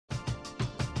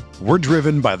We're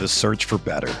driven by the search for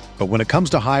better. But when it comes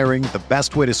to hiring, the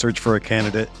best way to search for a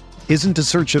candidate isn't to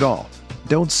search at all.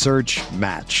 Don't search,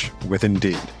 match with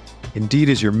Indeed. Indeed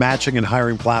is your matching and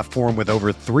hiring platform with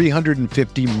over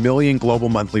 350 million global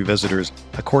monthly visitors,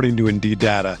 according to Indeed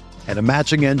data, and a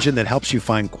matching engine that helps you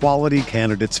find quality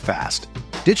candidates fast.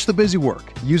 Ditch the busy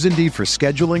work. Use Indeed for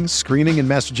scheduling, screening, and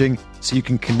messaging so you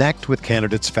can connect with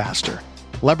candidates faster.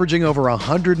 Leveraging over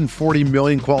 140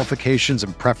 million qualifications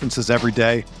and preferences every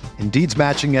day, Indeed's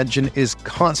matching engine is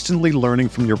constantly learning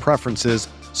from your preferences,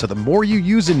 so the more you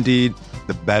use Indeed,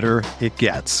 the better it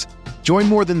gets. Join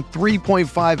more than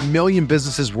 3.5 million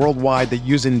businesses worldwide that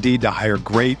use Indeed to hire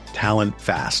great talent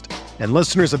fast. And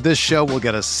listeners of this show will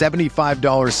get a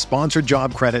 $75 sponsored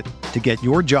job credit to get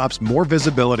your jobs more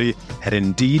visibility at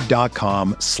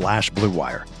Indeed.com/Blue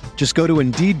Wire. Just go to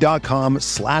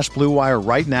Indeed.com/Blue Wire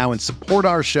right now and support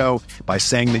our show by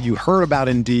saying that you heard about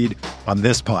Indeed on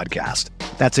this podcast.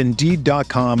 That's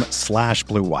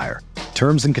Indeed.com/Blue Wire.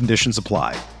 Terms and conditions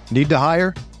apply. Need to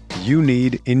hire? You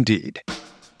need Indeed.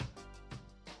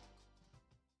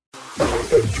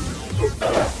 The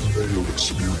Pat Mayo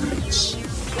Experience.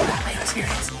 Pat Mayo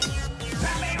Experience.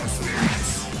 Pat Mayo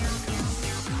Experience.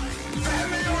 Pat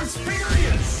Mayo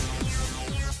Experience.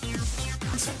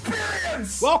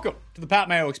 Welcome to the Pat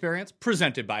Mayo Experience,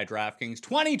 presented by DraftKings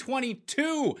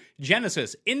 2022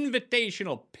 Genesis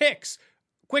Invitational Picks.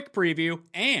 Quick preview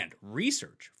and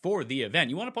research for the event.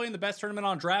 You want to play in the best tournament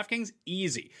on DraftKings?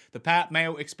 Easy. The Pat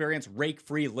Mayo Experience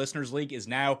Rake-Free Listeners League is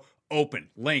now open.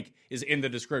 Link is in the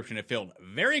description. It filled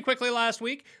very quickly last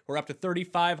week. We're up to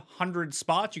 3,500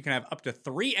 spots. You can have up to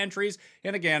 3 entries.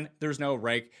 And again, there's no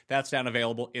rake. That's down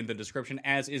available in the description,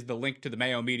 as is the link to the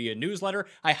Mayo Media newsletter.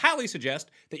 I highly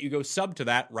suggest that you go sub to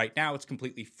that right now. It's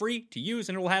completely free to use,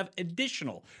 and it will have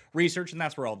additional research, and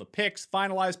that's where all the picks,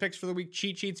 finalized picks for the week,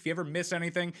 cheat sheets. If you ever miss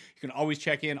anything, you can always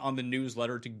check in on the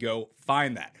newsletter to go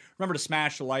find that. Remember to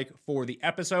smash the like for the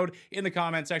episode. In the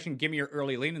comment section, give me your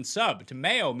early lean and sub to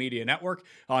Mayo Media Network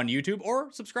on YouTube,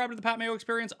 or subscribe to the Pat Mayo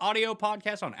Experience audio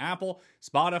podcast on Apple,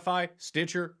 Spotify,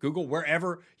 Stitcher, Google,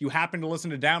 wherever you happen to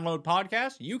listen to download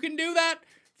podcasts. You can do that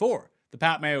for the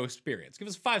Pat Mayo Experience. Give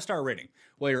us a 5-star rating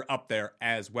while you're up there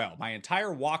as well. My entire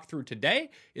walkthrough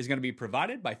today is going to be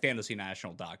provided by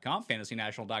FantasyNational.com.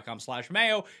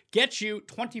 FantasyNational.com/Mayo gets you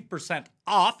 20%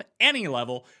 off any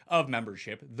level of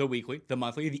membership, the weekly, the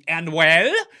monthly, the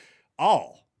annual,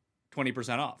 all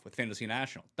 20% off with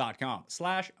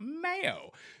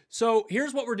FantasyNational.com/Mayo. So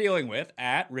here's what we're dealing with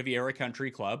at Riviera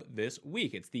Country Club this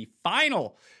week. It's the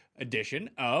final edition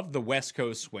of the West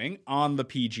Coast Swing on the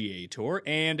PGA Tour.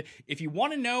 And if you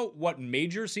want to know what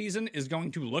major season is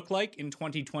going to look like in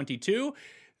 2022,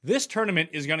 this tournament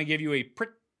is going to give you a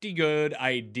pretty good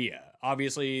idea.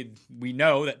 Obviously, we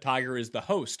know that Tiger is the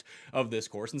host of this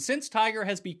course. And since Tiger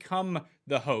has become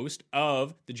the host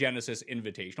of the Genesis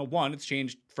Invitational, one, it's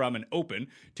changed from an open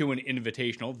to an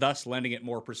invitational, thus lending it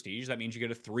more prestige. That means you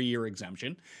get a 3-year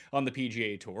exemption on the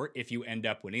PGA Tour. If you end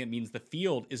up winning, it means the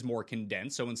field is more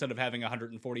condensed. So instead of having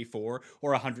 144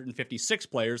 or 156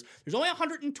 players, there's only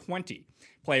 120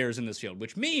 players in this field,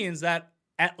 which means that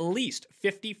at least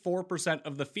 54%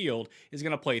 of the field is going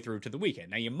to play through to the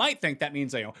weekend. Now, you might think that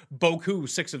means, Boku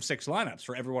 6 of 6 lineups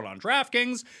for everyone on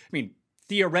DraftKings. I mean,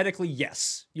 theoretically,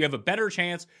 yes. You have a better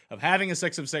chance of having a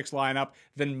 6 of 6 lineup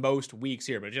than most weeks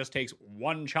here, but it just takes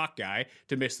one chalk guy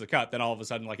to miss the cut. Then all of a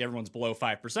sudden, everyone's below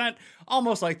 5%,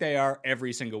 almost like they are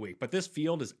every single week. But this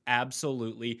field is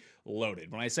absolutely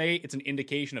loaded. When I say it's an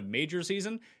indication of major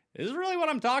season, this is really what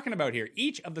I'm talking about here.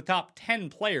 Each of the top 10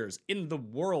 players in the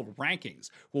world rankings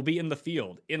will be in the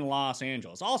field in Los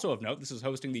Angeles. Also of note, this is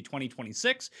hosting the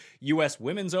 2026 U.S.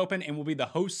 Women's Open and will be the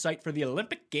host site for the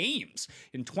Olympic Games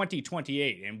in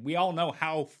 2028. And we all know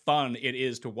how fun it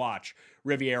is to watch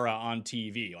Riviera on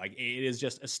TV. It is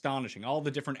just astonishing. All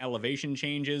the different elevation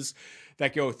changes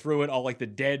that go through it, all the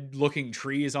dead looking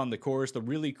trees on the course, the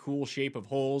really cool shape of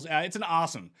holes. It's an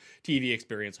awesome TV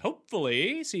experience.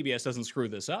 Hopefully CBS doesn't screw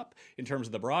this up in terms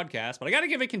of the broadcast, but I got to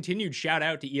give a continued shout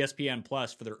out to ESPN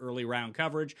Plus for their early round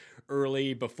coverage,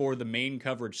 early before the main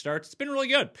coverage starts. It's been really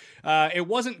good. It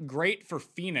wasn't great for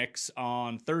Phoenix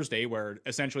on Thursday, where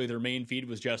essentially their main feed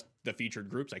was just the featured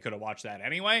groups. I could have watched that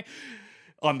anyway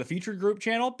on the featured group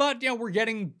channel, but we're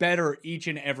getting better each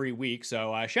and every week.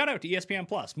 So shout out to ESPN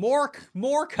Plus. More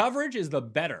coverage is the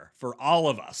better for all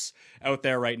of us out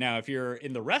there right now. If you're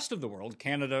in the rest of the world,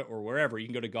 Canada or wherever, you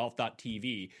can go to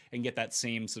golf.tv and get that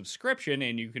same subscription,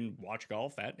 and you can watch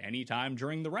golf at any time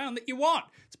during the round that you want.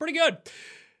 It's pretty good.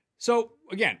 So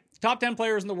again, Top 10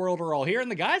 players in the world are all here,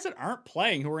 and the guys that aren't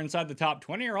playing, who are inside the top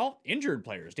 20, are all injured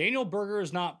players. Daniel Berger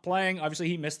is not playing. Obviously,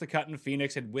 he missed the cut in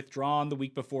Phoenix, had withdrawn the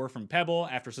week before from Pebble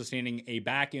after sustaining a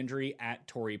back injury at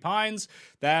Torrey Pines.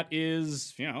 That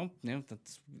is,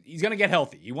 he's going to get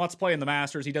healthy. He wants to play in the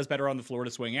Masters. He does better on the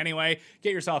Florida swing anyway.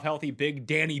 Get yourself healthy, big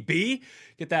Danny B.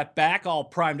 Get that back all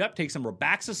primed up. Take some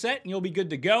Robaxacet, and you'll be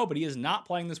good to go, but he is not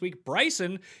playing this week.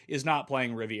 Bryson is not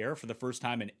playing Riviera for the first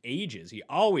time in ages.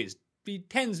 He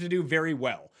tends to do very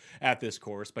well at this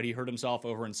course, but he hurt himself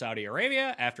over in Saudi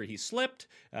Arabia after he slipped,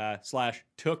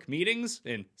 took meetings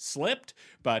and slipped,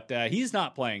 but he's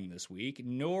not playing this week,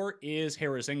 nor is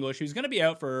Harris English, who's going to be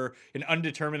out for an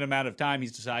undetermined amount of time.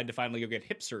 He's decided to finally go get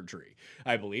hip surgery,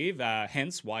 I believe,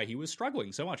 hence why he was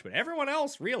struggling so much. But everyone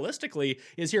else, realistically,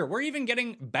 is here. We're even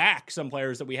getting back some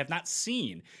players that we have not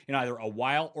seen in either a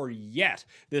while or yet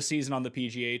this season on the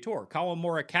PGA Tour. Colin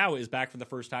Morikawa is back for the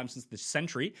first time since the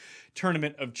Century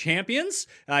Tournament of Champions.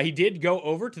 He did go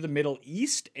over to the Middle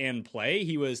East and play.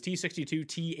 He was T62,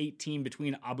 T18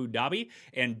 between Abu Dhabi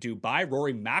and Dubai.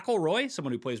 Rory McIlroy,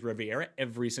 someone who plays Riviera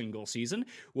every single season,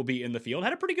 will be in the field.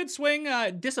 Had a pretty good swing,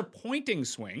 disappointing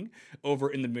swing over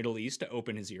in the Middle East to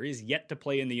open his year. He's yet to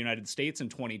play in the United States in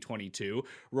 2022.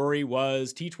 Rory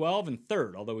was T12 and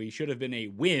third, although he should have been a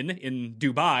win in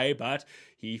Dubai, but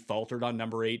he faltered on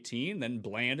number 18. Then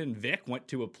Bland and Vic went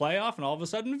to a playoff, and all of a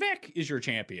sudden Vic is your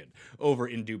champion over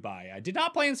in Dubai. I did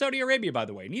not play in Saudi Arabia, by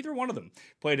the way. Neither one of them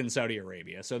played in Saudi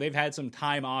Arabia. So they've had some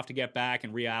time off to get back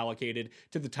and reallocated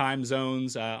to the time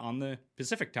zones on the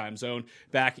Pacific time zone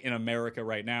back in America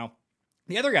right now.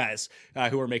 The other guys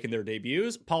who are making their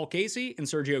debuts, Paul Casey and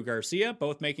Sergio Garcia,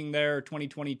 both making their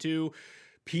 2022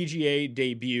 PGA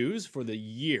debuts for the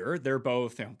year. They're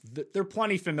both, they're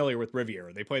plenty familiar with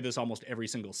Riviera. They play this almost every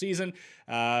single season.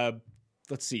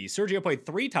 Let's see. Sergio played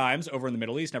 3 times over in the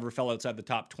Middle East, never fell outside the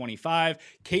top 25.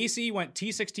 Casey went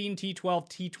T16,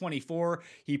 T12, T24.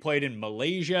 He played in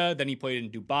Malaysia, then he played in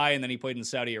Dubai, and then he played in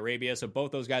Saudi Arabia. So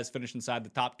both those guys finished inside the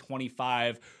top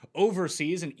 25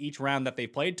 overseas in each round that they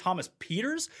played. Thomas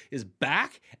Pieters is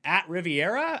back at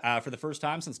Riviera for the first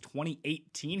time since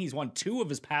 2018. He's won 2 of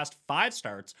his past 5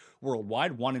 starts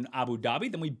worldwide, one in Abu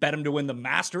Dhabi. Then we bet him to win the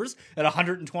Masters at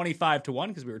 125 to 1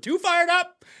 because we were too fired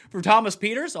up for Thomas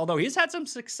Pieters, although he's had some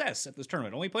success at this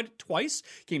tournament. Only played it twice.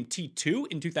 Came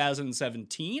T2 in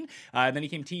 2017. Then he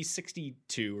came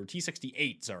T62 or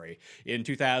T68, sorry, in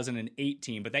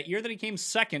 2018. But that year that he came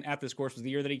second at this course was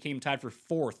the year that he came tied for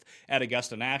 4th at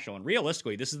Augusta National. And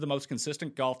realistically, this is the most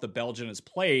consistent golf the Belgian has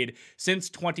played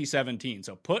since 2017.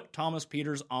 So put Thomas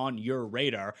Pieters on your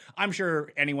radar. I'm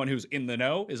sure anyone who's in the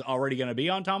know is already going to be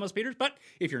on Thomas Pieters, but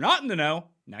if you're not in the know,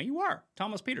 now you are.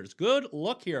 Thomas Pieters. Good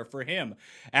look here for him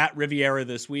at Riviera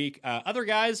this week. Other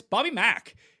guys, Bobby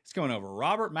Mack is going over.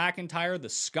 Robert McIntyre, the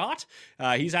Scot.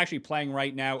 He's actually playing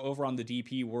right now over on the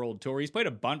DP World Tour. He's played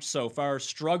a bunch so far,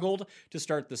 struggled to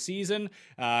start the season,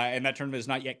 and that tournament is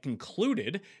not yet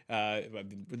concluded.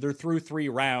 They're through 3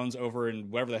 rounds over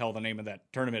in whatever the hell the name of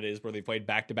that tournament is, where they played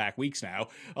back-to-back weeks now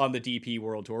on the DP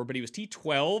World Tour. But he was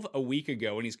T12 a week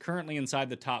ago, and he's currently inside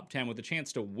the top 10 with a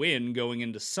chance to win going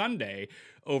into Sunday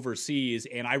overseas.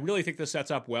 And I really think this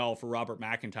sets up well for Robert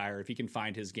McIntyre if he can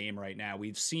find his game right now.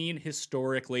 We've seen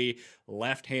historically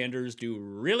left-handers do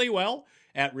really well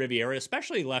at Riviera,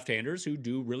 especially left-handers who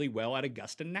do really well at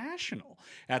Augusta National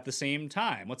at the same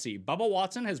time. Let's see. Bubba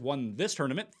Watson has won this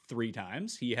tournament 3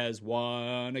 times. He has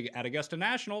won at Augusta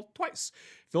National twice.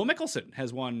 Phil Mickelson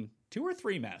has won 2 or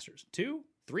 3 Masters. 2?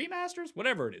 3 Masters?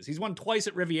 Whatever it is. He's won twice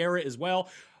at Riviera as well.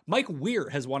 Mike Weir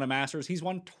has won a Masters. He's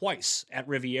won twice at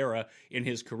Riviera in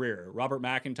his career. Robert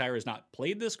McIntyre has not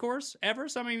played this course ever,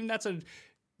 so I mean,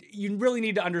 you really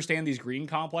need to understand these green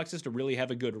complexes to really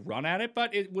have a good run at it,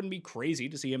 but it wouldn't be crazy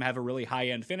to see him have a really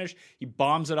high-end finish. He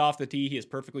bombs it off the tee. He is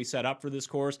perfectly set up for this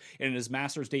course, and in his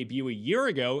Masters debut a year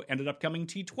ago, ended up coming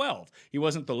T12. He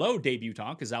wasn't the low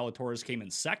debutant because Zalatoris came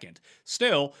in second.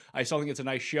 Still, I still think it's a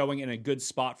nice showing and a good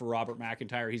spot for Robert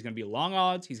McIntyre. He's going to be long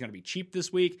odds. He's going to be cheap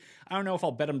this week. I don't know if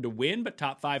I'll bet him to win, but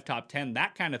top 5, top 10,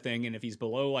 that kind of thing, and if he's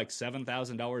below like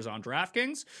 $7,000 on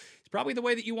DraftKings, probably the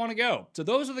way that you want to go. So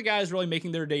those are the guys really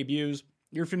making their debuts.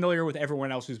 You're familiar with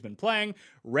everyone else who's been playing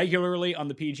regularly on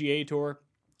the PGA Tour.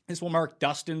 This will mark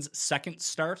Dustin's 2nd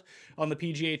start on the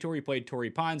PGA Tour. He played Torrey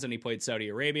Pines and he played Saudi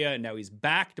Arabia, and now he's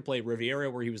back to play Riviera,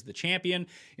 where he was the champion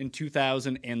in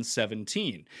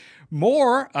 2017.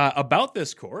 More about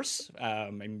this course,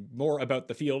 and more about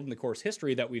the field and the course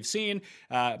history that we've seen.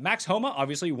 Max Homa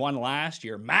obviously won last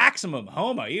year. Maximum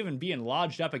Homa even being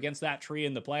lodged up against that tree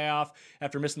in the playoff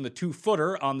after missing the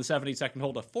 2-footer on the 72nd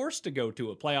hole to force to go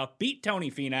to a playoff. Beat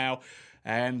Tony Finau.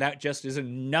 And that just is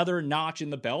another notch in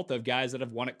the belt of guys that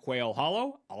have won at Quail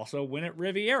Hollow, also win at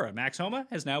Riviera. Max Homa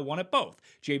has now won at both.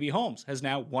 JB Holmes has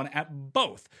now won at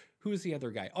both. Who's the other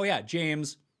guy? Oh, yeah,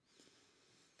 James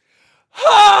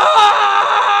Hahn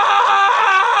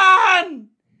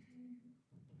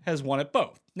has won at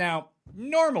both. Now,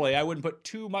 normally I wouldn't put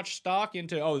too much stock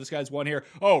into, oh, this guy's won here.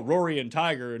 Oh, Rory and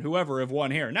Tiger and whoever have won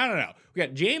here. No. We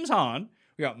got James Hahn.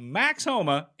 We got Max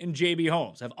Homa and JB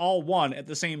Holmes have all won at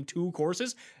the same 2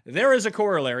 courses. There is a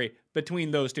corollary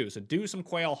between those two. So do some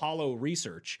Quail Hollow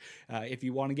research if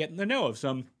you want to get in the know of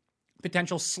some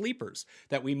potential sleepers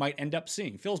that we might end up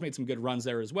seeing. Phil's made some good runs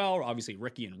there as well. Obviously,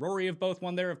 Ricky and Rory have both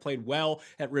won there, have played well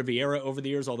at Riviera over the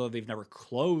years, although they've never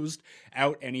closed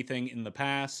out anything in the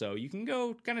past. So you can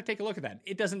go kind of take a look at that.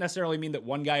 It doesn't necessarily mean that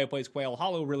one guy who plays Quail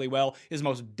Hollow really well is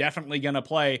most definitely going to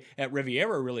play at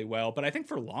Riviera really well, but I think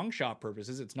for long shot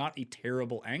purposes, it's not a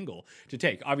terrible angle to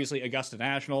take. Obviously, Augusta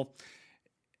National...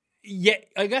 Yeah,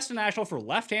 Augusta National for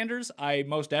left-handers, I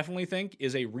most definitely think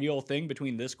is a real thing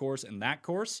between this course and that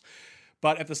course.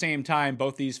 But at the same time,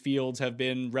 both these fields have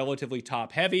been relatively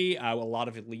top-heavy. A lot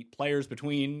of elite players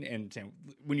between, and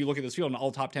when you look at this field, and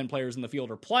all top 10 players in the field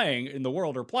are playing, in the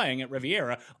world are playing at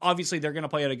Riviera, obviously they're going to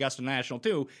play at Augusta National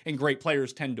too, and great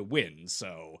players tend to win.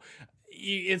 So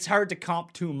it's hard to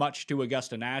comp too much to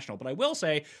Augusta National, but I will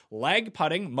say lag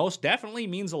putting most definitely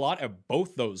means a lot at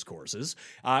both those courses,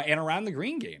 and around the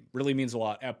green game really means a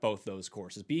lot at both those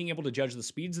courses. Being able to judge the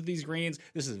speeds of these greens,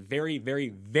 this is very, very,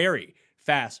 very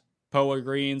fast POA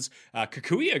greens,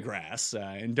 Kikuyu grass,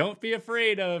 and don't be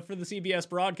afraid for the CBS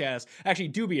broadcast. Actually,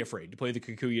 do be afraid to play the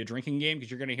Kikuyu drinking game because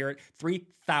you're going to hear it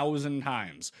 3,000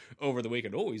 times over the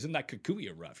weekend. Oh, he's in that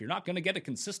Kikuyu rough. You're not going to get a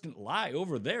consistent lie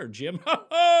over there, Jim.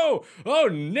 Oh,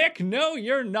 Nick, no,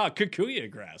 you're not. Kikuyu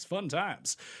grass, fun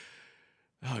times.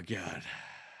 Oh, God.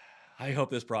 I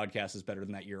hope this broadcast is better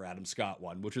than that year Adam Scott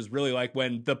one, which was really like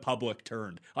when the public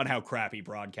turned on how crappy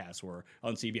broadcasts were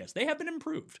on CBS. They have been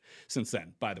improved since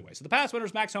then, by the way. So the past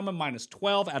winners, Max Homa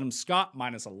 -12, Adam Scott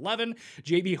 -11,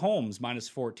 JB Holmes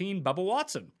 -14, Bubba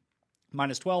Watson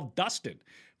 -12, Dustin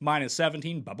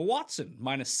 -17, Bubba Watson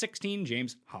 -16,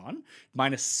 James Hahn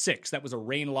 -6. That was a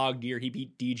rain-logged year. He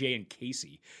beat DJ and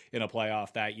Casey in a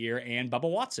playoff that year. And Bubba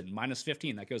Watson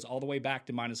 -15. That goes all the way back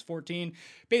to -14.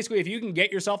 Basically, if you can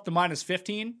get yourself to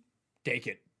 -15, take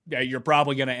it. You're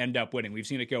probably going to end up winning. We've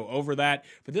seen it go over that,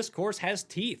 but this course has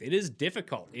teeth. It is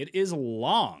difficult. It is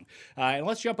long. And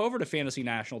let's jump over to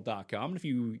fantasynational.com. And if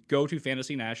you go to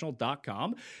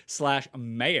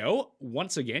fantasynational.com/Mayo,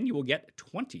 once again, you will get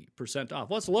 20%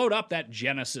 off. Let's load up that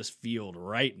Genesis field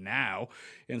right now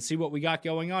and see what we got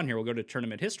going on here. We'll go to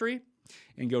tournament history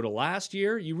and go to last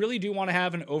year. You really do want to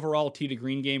have an overall tee to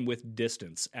green game with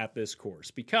distance at this course,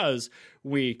 because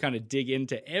we kind of dig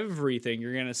into everything.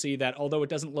 You're going to see that although it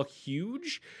doesn't look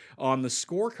huge on the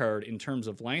scorecard in terms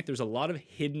of length, there's a lot of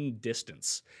hidden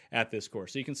distance at this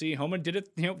course. So you can see Homa did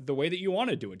it, the way that you want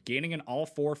to do it, gaining in all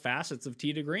 4 facets of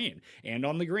tee to green and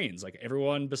on the greens. Like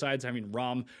everyone besides,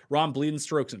 Rom bleeding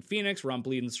strokes in Phoenix, Rom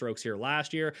bleeding strokes here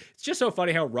last year. It's just so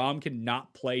funny how Rom can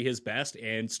not play his best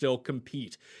and still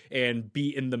compete and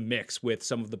be in the mix with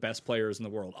some of the best players in the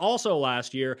world. Also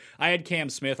last year, I had Cam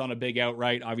Smith on a big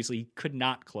outright. Obviously, he could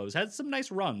not close. Had some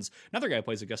nice runs. Another guy who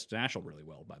plays Augusta National really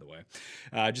well, by the way.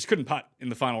 Just couldn't putt in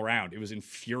the final round. It was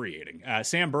infuriating.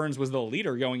 Sam Burns was the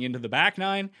leader going into the back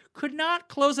 9. Could not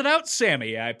close it out,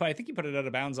 Sammy. I think he put it out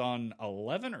of bounds on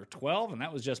 11 or 12, and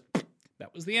that was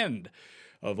the end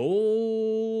of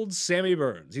old Sammy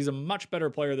Burns. He's a much better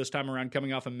player this time around,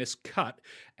 coming off a miscut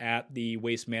at the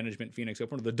Waste Management Phoenix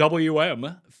Open, or the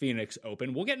WM Phoenix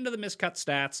Open. We'll get into the miscut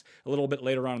stats a little bit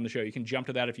later on in the show. You can jump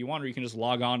to that if you want, or you can just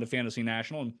log on to Fantasy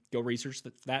National and go research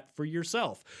that for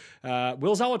yourself.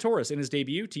 Will Zalatoris in his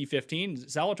debut, T15.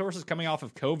 Zalatoris is coming off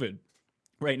of COVID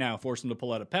right now, forced him to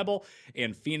pull out a pebble.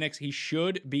 And Phoenix, he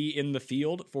should be in the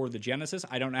field for the Genesis.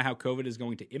 I don't know how COVID is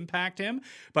going to impact him,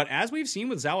 but as we've seen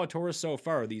with Zalatoris so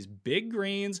far, these big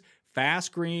greens,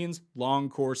 fast greens, long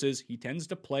courses, he tends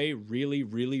to play really,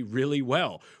 really, really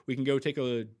well. We can go take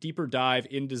a deeper dive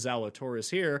into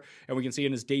Zalatoris here, and we can see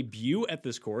in his debut at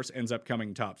this course, ends up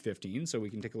coming top 15, so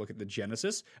we can take a look at the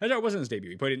Genesis. No, it wasn't his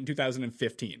debut. He played it in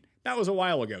 2015. That was a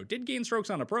while ago. Did gain strokes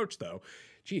on approach, though.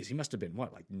 Geez, he must have been,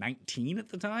 19 at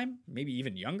the time? Maybe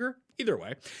even younger? Either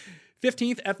way.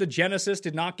 15th at the Genesis,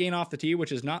 did not gain off the tee,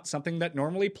 which is not something that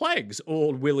normally plagues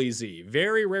old Willie Z.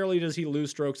 Very rarely does he lose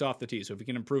strokes off the tee, so if he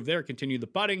can improve there, continue the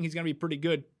putting, he's going to be pretty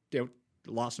good.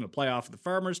 Lost in a playoff of the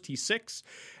Farmers, T6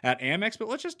 at Amex, but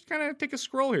let's just kind of take a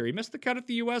scroll here. He missed the cut at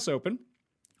the U.S. Open.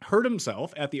 hurt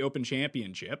himself at the Open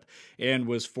Championship and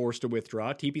was forced to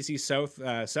withdraw. TPC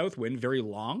South win, very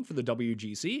long for the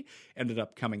WGC, ended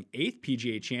up coming 8th.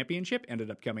 PGA Championship ended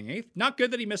up coming 8th. Not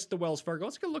good that he missed the Wells Fargo.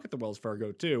 Let's go look at the Wells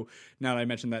Fargo too. Now that I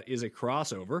mentioned that is a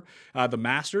crossover. The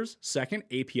Masters, 2nd.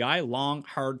 API, long,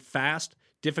 hard, fast,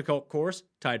 difficult course,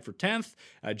 tied for 10th.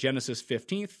 Genesis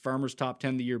 15th, Farmers top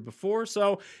 10 the year before.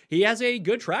 So he has a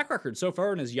good track record so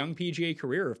far in his young PGA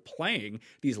career of playing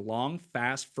these long,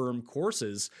 fast, firm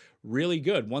courses. Really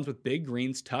good. Ones with big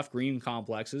greens, tough green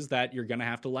complexes that you're going to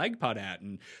have to leg putt at.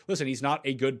 And listen, he's not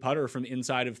a good putter from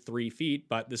inside of 3 feet,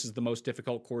 but this is the most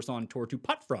difficult course on tour to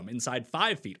putt from, inside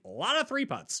 5 feet. A lot of 3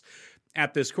 putts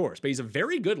at this course, but he's a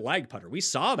very good leg putter. We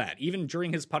saw that even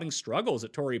during his putting struggles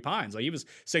at Torrey Pines. Like, he was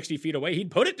 60 feet away. He'd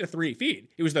put it to 3 feet.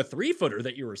 It was the 3-footer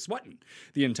that you were sweating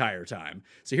the entire time.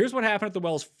 So here's what happened at the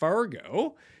Wells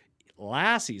Fargo.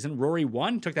 Last season, Rory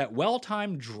won, took that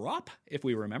well-timed drop, if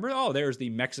we remember. Oh, there's the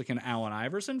Mexican Allen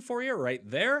Iverson for you right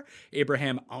there.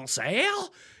 Abraham Ansael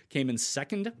came in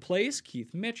 2nd place.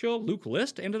 Keith Mitchell, Luke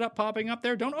List ended up popping up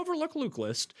there. Don't overlook Luke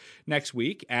List next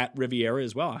week at Riviera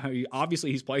as well.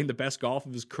 Obviously, he's playing the best golf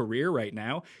of his career right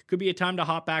now. Could be a time to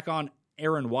hop back on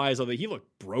Aaron Wise, although he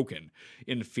looked broken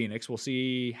in Phoenix. We'll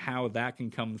see how that can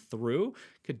come through.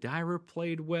 Kadira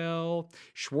played well.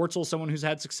 Schwartzel, someone who's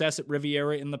had success at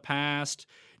Riviera in the past.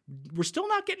 We're still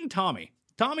not getting Tommy.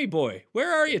 Tommy boy.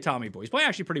 Where are you, Tommy boy? He's playing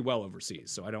actually pretty well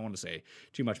overseas, so I don't want to say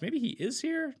too much. Maybe he is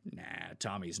here? Nah,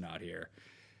 Tommy's not here.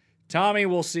 Tommy,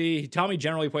 we'll see. Tommy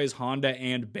generally plays Honda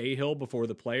and Bay Hill before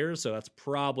the Players, so that's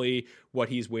probably what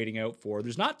he's waiting out for.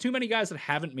 There's not too many guys that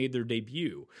haven't made their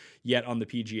debut yet on the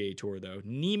PGA Tour, though.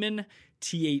 Neiman,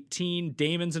 T18.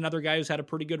 Damon's another guy who's had a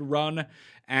pretty good run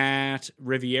at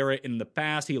Riviera in the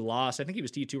past. He lost, I think he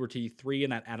was T2 or T3 in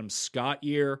that Adam Scott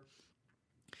year.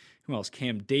 Who else?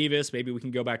 Cam Davis. Maybe we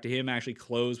can go back to him. Actually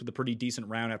closed with a pretty decent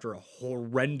round after a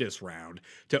horrendous round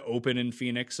to open in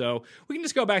Phoenix. So we can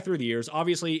just go back through the years.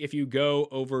 Obviously, if you go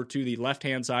over to the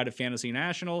left-hand side of Fantasy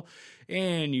National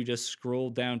and you just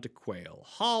scroll down to Quail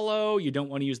Hollow, you don't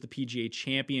want to use the PGA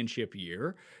Championship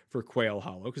year for Quail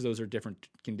Hollow because those are different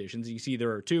conditions. You see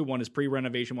there are 2. One is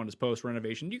pre-renovation, one is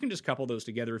post-renovation. You can just couple those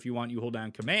together if you want. You hold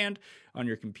down Command on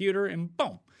your computer and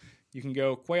boom. You can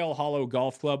go Quail Hollow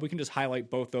Golf Club. We can just highlight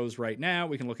both those right now.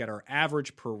 We can look at our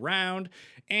average per round,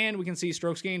 and we can see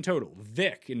strokes gained total.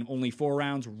 Vic in only 4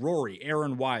 rounds. Rory,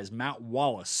 Aaron Wise, Matt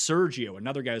Wallace, Sergio,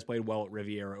 another guy who's played well at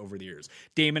Riviera over the years.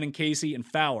 Damon and Casey and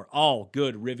Fowler, all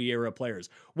good Riviera players.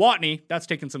 Watney, that's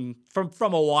taken some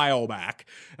from a while back.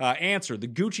 Answer, the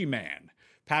Gucci Man.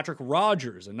 Patrick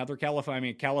Rogers, another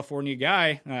California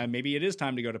guy. Maybe it is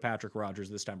time to go to Patrick Rogers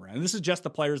this time around. And this is just the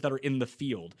players that are in the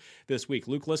field this week.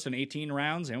 Luke List in 18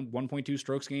 rounds and 1.2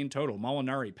 strokes gained total.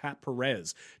 Molinari, Pat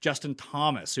Perez, Justin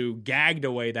Thomas, who gagged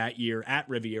away that year at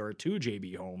Riviera to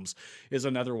JB Holmes, is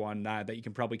another one that you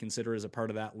can probably consider as a part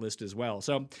of that list as well.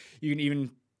 So you can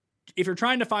even, if you're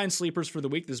trying to find sleepers for the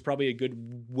week, this is probably a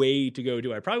good way to go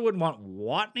do it. I probably wouldn't want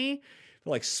Watney.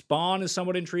 Like Spawn is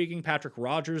somewhat intriguing. Patrick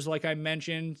Rogers, like I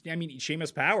mentioned. I mean,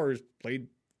 Seamus Powers played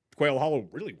Quail Hollow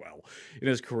really well in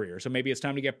his career. So maybe it's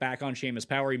time to get back on Seamus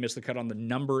Power. He missed the cut on the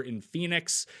number in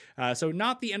Phoenix. So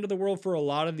not the end of the world for a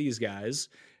lot of these guys.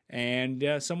 And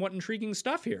somewhat intriguing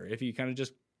stuff here. If you kind of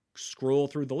just scroll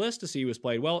through the list to see who has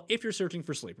played well, if you're searching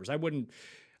for sleepers. I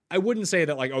wouldn't say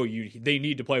that like, they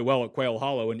need to play well at Quail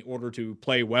Hollow in order to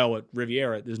play well at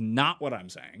Riviera. That's not what I'm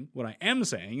saying. What I am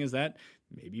saying is that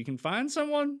maybe you can find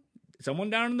someone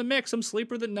down in the mix, some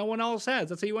sleeper that no one else has.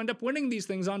 That's how you end up winning these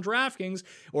things on DraftKings,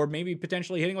 or maybe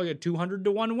potentially hitting like a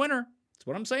 200-1 winner. That's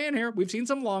what I'm saying here. We've seen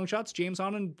some long shots. James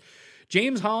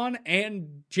Hahn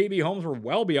and JB Holmes were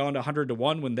well beyond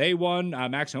 100-1 when they won.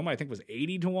 Max Homa, I think, was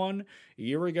 80-1 a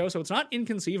year ago. So it's not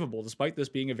inconceivable, despite this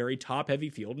being a very top-heavy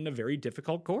field and a very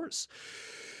difficult course.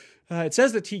 It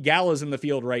says that T. Gall's in the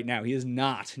field right now. He is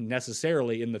not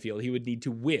necessarily in the field. He would need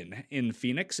to win in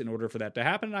Phoenix in order for that to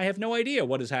happen. And I have no idea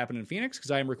what has happened in Phoenix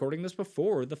because I am recording this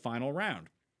before the final round.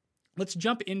 Let's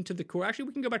jump into the core. Actually,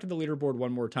 we can go back to the leaderboard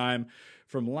one more time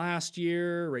from last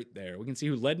year. Right there. We can see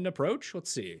who led an approach.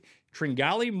 Let's see.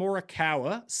 Tringali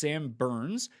Morikawa, Sam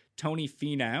Burns, Tony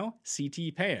Finau,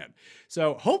 CT Pan.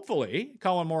 So hopefully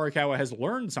Colin Morikawa has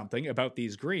learned something about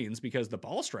these greens because the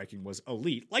ball striking was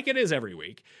elite, like it is every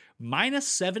week. Minus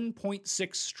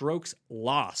 7.6 strokes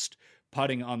lost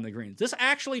putting on the greens. This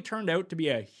actually turned out to be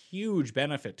a huge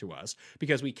benefit to us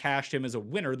because we cashed him as a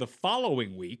winner the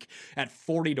following week at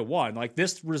 40-1. Like,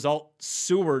 this result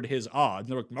sewered his odds.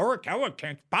 They're like, Morikawa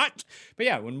can't putt. But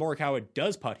yeah, when Morikawa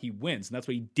does putt, he wins. And that's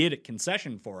what he did at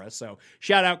concession for us. So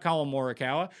shout out Colin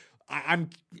Morikawa. I'm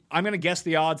going to guess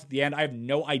the odds at the end. I have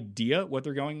no idea what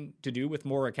they're going to do with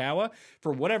Morikawa.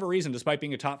 For whatever reason, despite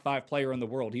being a top 5 player in the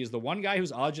world, he is the one guy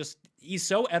whose odds he's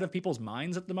so out of people's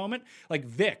minds at the moment. Like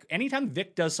Vic, anytime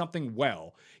Vic does something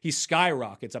well, he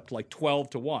skyrockets up to like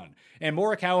 12-1. And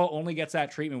Morikawa only gets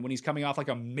that treatment when he's coming off like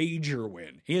a major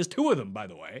win. He has 2 of them, by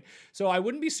the way. So I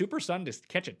wouldn't be super stunned to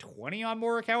catch a 20 on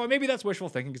Morikawa. Maybe that's wishful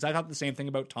thinking, because I thought the same thing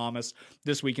about Thomas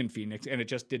this week in Phoenix, and it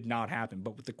just did not happen.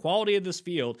 But with the quality of this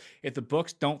field, if the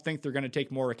books don't think they're going to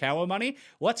take Morikawa money,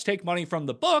 let's take money from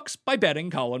the books by betting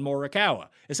Colin Morikawa.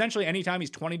 Essentially, anytime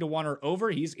he's 20-1 or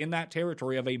over, he's in that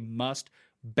territory of a must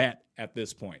bet at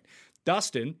this point.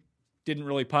 Dustin didn't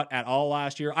really putt at all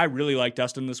last year. I really like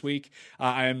Dustin this week.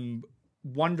 I'm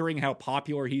wondering how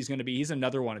popular he's going to be. He's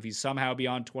another one if he's somehow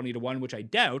beyond 20-1, which I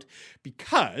doubt,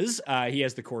 because he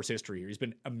has the course history here. He's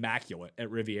been immaculate at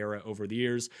Riviera over the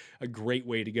years. A great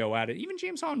way to go at it. Even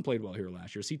James Hahn played well here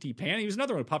last year. CT Pan, he was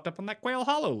another one who popped up on that Quail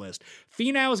Hollow list.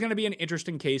 Finau is going to be an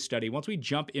interesting case study. Once we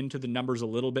jump into the numbers a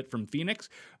little bit from Phoenix,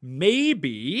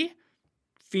 maybe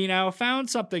Finau found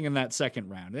something in that second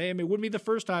round. I mean, it wouldn't be the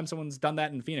first time someone's done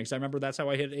that in Phoenix. I remember that's how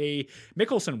I hit a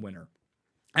Mickelson winner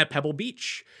at Pebble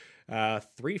Beach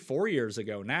 3-4 years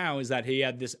ago now, is that he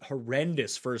had this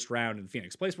horrendous first round in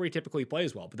Phoenix, place where he typically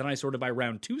plays well. But then I sorted by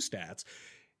round 2 stats,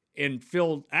 and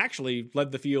Phil actually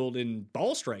led the field in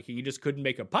ball striking. He just couldn't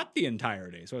make a putt the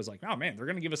entire day. So I was like, oh man, they're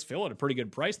going to give us Phil at a pretty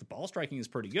good price. The ball striking is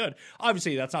pretty good.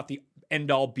 Obviously, that's not the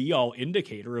end-all be-all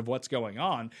indicator of what's going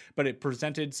on, but it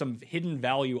presented some hidden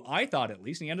value, I thought at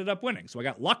least, and he ended up winning. So I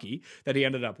got lucky that he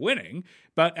ended up winning,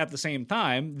 but at the same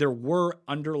time, there were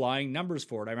underlying numbers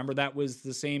for it. I remember that was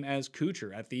the same as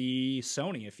Kuchar at the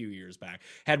Sony a few years back.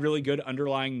 Had really good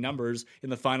underlying numbers in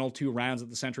the final 2 rounds at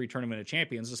the Century Tournament of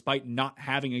Champions, despite not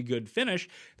having a good finish.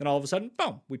 Then all of a sudden,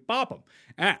 boom, we pop him.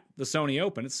 At the Sony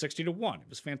Open, it's 60-1. It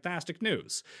was fantastic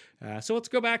news. So let's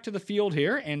go back to the field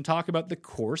here and talk about the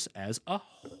course as a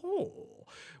whole.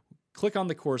 Click on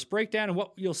the course breakdown, and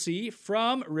what you'll see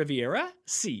from Riviera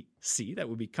CC, that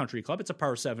would be Country Club. It's a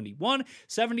par 71,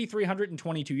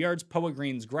 7,322 yards, Poa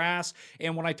Greens grass.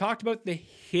 And when I talked about the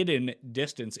hidden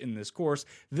distance in this course,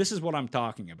 this is what I'm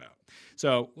talking about.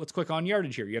 So let's click on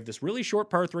yardage here. You have this really short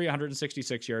par 3,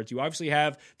 166 yards. You obviously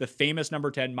have the famous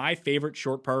number 10, my favorite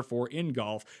short par 4 in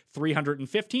golf,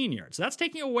 315 yards. So that's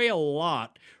taking away a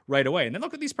lot right away. And then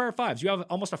look at these par 5s. You have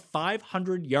almost a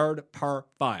 500-yard par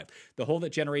 5, the hole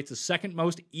that generates the second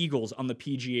most eagles on the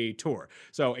PGA Tour.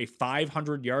 So a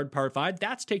 500-yard par 5,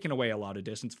 that's taken away a lot of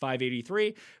distance.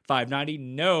 583, 590,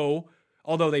 no,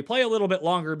 although they play a little bit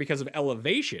longer because of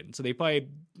elevation. So they play,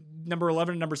 number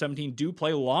 11 and number 17 do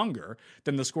play longer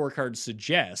than the scorecard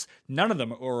suggests. None of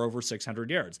them are over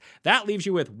 600 yards. That leaves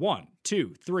you with 1,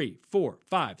 2, 3, 4,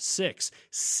 5,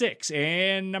 6,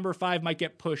 and number 5 might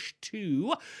get pushed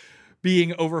to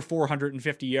being over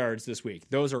 450 yards this week.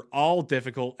 Those are all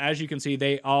difficult. As you can see,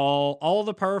 they all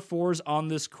the par 4s on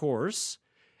this course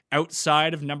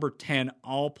outside of number 10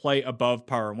 all play above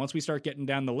par. And once we start getting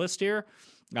down the list here,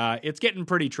 it's getting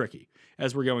pretty tricky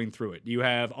as we're going through it. You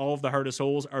have all of the hardest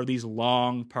holes are these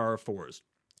long par 4s.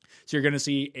 So you're going to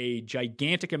see a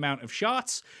gigantic amount of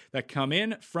shots that come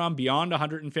in from beyond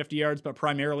 150 yards, but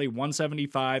primarily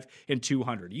 175 and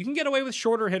 200. You can get away with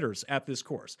shorter hitters at this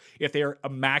course if they are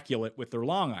immaculate with their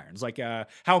long irons, like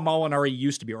how Molinari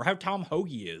used to be or how Tom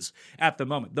Hoge is at the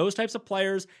moment. Those types of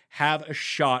players have a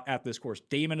shot at this course.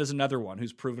 Damon is another one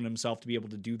who's proven himself to be able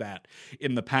to do that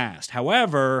in the past.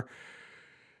 However,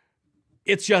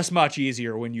 it's just much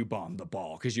easier when you bomb the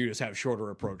ball because you just have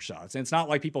shorter approach shots. And it's not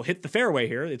like people hit the fairway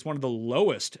here. It's one of the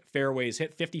lowest fairways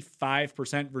hit,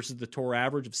 55% versus the tour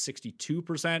average of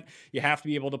 62%. You have to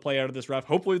be able to play out of this rough.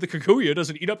 Hopefully the Kikuya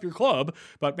doesn't eat up your club.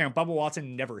 But man, Bubba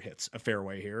Watson never hits a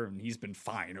fairway here, and he's been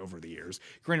fine over the years.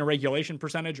 Green and regulation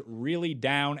percentage really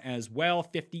down as well,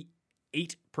 58%.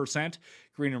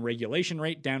 Green and regulation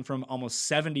rate down from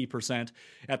almost 70%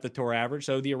 at the tour average.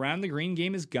 So the around the green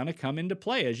game is going to come into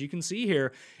play. As you can see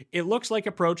here, it looks like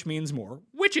approach means more,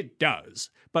 which it does.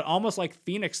 But almost like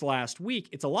Phoenix last week,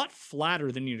 it's a lot flatter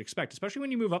than you'd expect, especially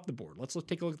when you move up the board. Let's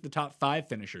take a look at the top 5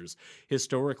 finishers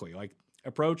historically. Like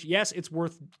approach, yes, it's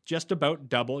worth just about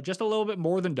double, just a little bit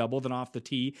more than double than off the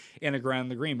tee and around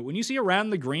the green. But when you see around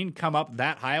the green come up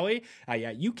that highly,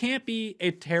 you can't be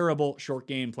a terrible short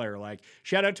game player. Like,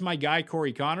 shout out to my guy,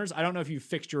 Corey Connors. I don't know if you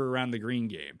fixed your around the green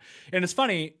game. And it's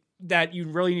funny that you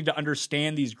really need to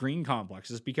understand these green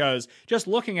complexes, because just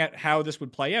looking at how this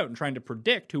would play out and trying to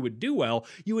predict who would do well,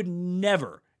 you would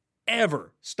never,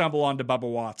 ever stumble onto Bubba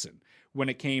Watson when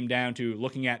it came down to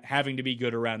looking at having to be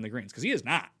good around the greens, because he is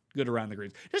not. good around the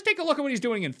greens. Just take a look at what he's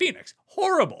doing in Phoenix.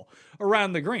 Horrible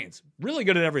around the greens. Really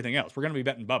good at everything else. We're going to be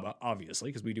betting Bubba, obviously,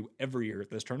 because we do every year at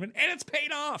this tournament, and it's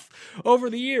paid off over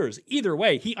the years. Either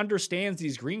way, he understands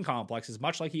these green complexes,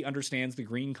 much like he understands the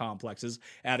green complexes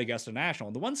at Augusta National.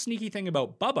 And the one sneaky thing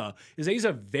about Bubba is that he's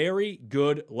a very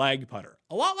good leg putter.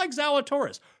 A lot like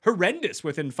Zalatoris. Horrendous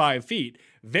within 5 feet.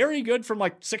 Very good from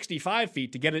like 65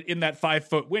 feet to get it in that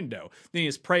 5-foot window. Then you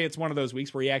just pray it's one of those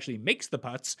weeks where he actually makes the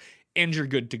putts and you're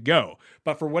good to go.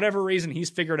 But for whatever reason, he's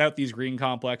figured out these green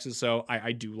complexes, so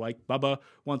I do like Bubba.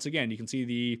 Once again, you can see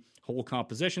the whole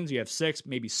compositions. You have 6,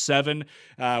 maybe 7,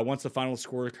 once the final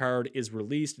scorecard is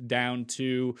released, down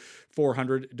to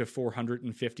 400 to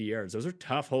 450 yards. Those are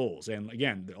tough holes, and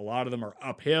again, a lot of them are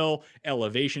uphill,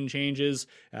 elevation changes.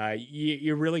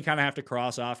 You really kind of have to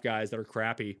cross off guys that are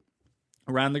crappy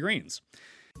around the greens.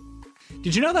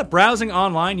 Did you know that browsing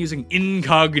online using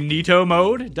incognito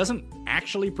mode doesn't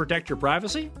actually protect your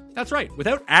privacy? That's right.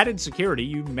 Without added security,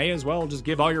 you may as well just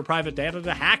give all your private data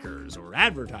to hackers or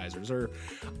advertisers or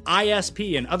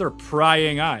ISP and other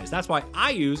prying eyes. That's why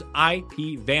I use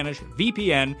IPVanish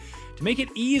VPN to make it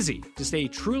easy to stay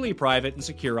truly private and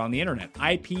secure on the internet.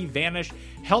 IPVanish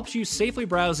helps you safely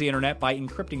browse the internet by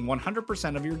encrypting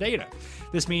 100% of your data.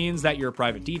 This means that your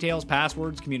private details,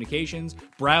 passwords, communications,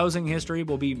 browsing history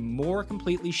will be more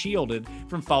completely shielded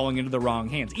from falling into the wrong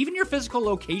hands. Even your physical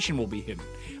location will be hidden.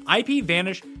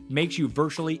 IPVanish makes you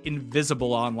virtually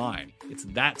invisible online. It's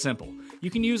that simple.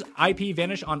 You can use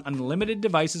IPVanish on unlimited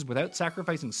devices without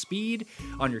sacrificing speed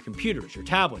on your computers, your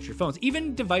tablets, your phones,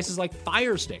 even devices like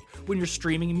Fire Stick when you're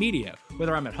streaming media.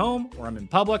 Whether I'm at home or I'm in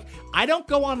public, I don't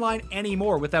go online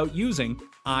anymore without using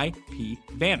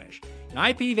IPVanish. And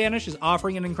IPVanish is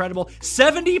offering an incredible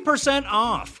 70%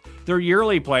 off their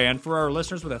yearly plan for our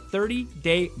listeners with a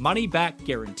 30-day money-back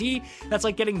guarantee. That's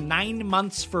like getting 9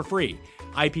 months for free.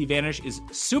 IPVanish is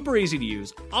super easy to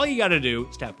use. All you gotta do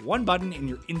is tap one button and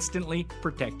you're instantly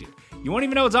protected. You won't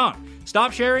even know it's on.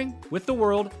 Stop sharing with the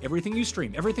world everything you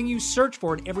stream, everything you search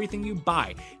for, and everything you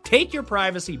buy. Take your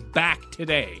privacy back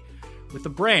today with the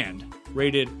brand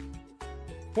rated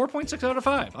 4.6 out of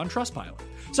 5 on Trustpilot.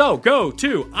 So go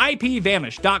to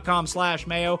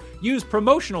ipvanish.com/Mayo. Use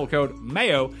promotional code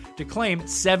MAYO to claim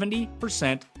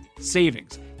 70%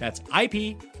 savings. That's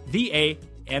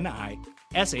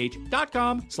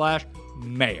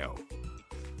ipvanish.com/Mayo.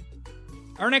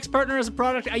 Our next partner is a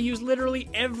product I use literally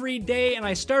every day, and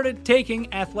I started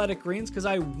taking Athletic Greens because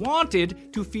I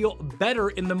wanted to feel better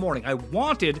in the morning. I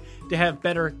wanted to have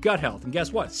better gut health. And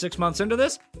guess what? 6 months into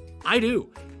this, I do.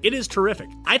 It is terrific.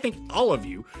 I think all of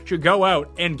you should go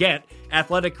out and get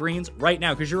Athletic Greens right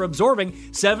now because you're absorbing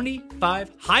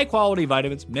 75 high-quality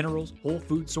vitamins, minerals, whole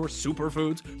food source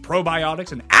superfoods,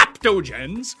 probiotics, and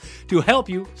adaptogens to help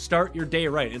you start your day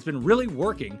right. It's been really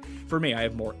working for me. I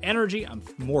have more energy, I'm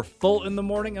more full in the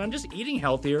morning, and I'm just eating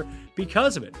healthier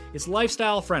because of it. It's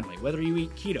lifestyle friendly, whether you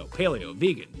eat keto, paleo,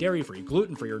 vegan, dairy-free,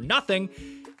 gluten-free, or nothing.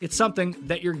 It's something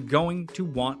that you're going to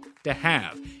want to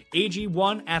have.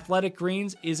 AG1 Athletic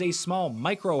Greens is a small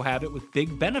micro habit with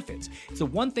big benefits. It's the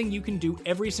one thing you can do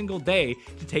every single day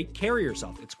to take care of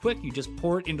yourself. It's quick. You just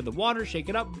pour it into the water, shake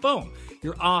it up, boom.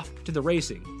 You're off to the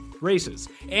races.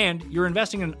 And you're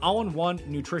investing in an all-in-one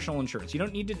nutritional insurance. You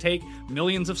don't need to take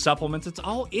millions of supplements. It's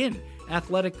all in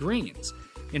Athletic Greens.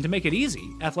 And to make it easy,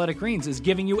 Athletic Greens is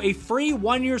giving you a free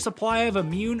 1-year supply of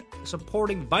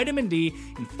immune-supporting vitamin D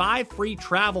and 5 free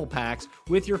travel packs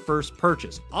with your first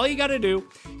purchase. All you got to do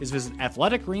is visit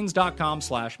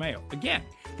athleticgreens.com/Mayo. Again,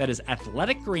 that is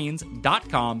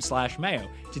athleticgreens.com/Mayo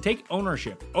to take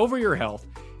ownership over your health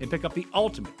and pick up the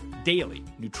ultimate daily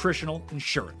nutritional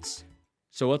insurance.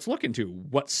 So let's look into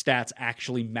what stats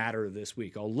actually matter this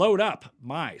week. I'll load up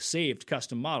my saved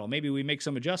custom model. Maybe we make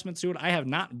some adjustments to it. I have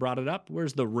not brought it up.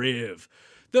 Where's the Riv?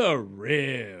 The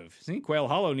Riv. See, Quail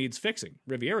Hollow needs fixing.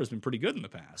 Riviera's been pretty good in the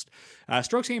past.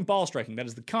 Strokes gained ball striking. That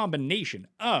is the combination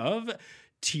of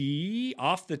tee,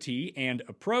 off the tee, and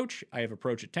approach. I have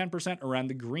approach at 10%, around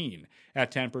the green at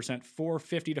 10%,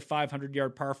 450 to 500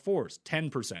 yard par fours,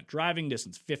 10%, driving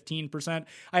distance, 15%.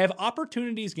 I have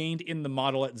opportunities gained in the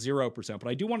model at 0%, but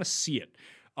I do want to see it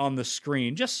on the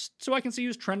screen just so I can see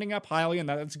who's trending up highly, and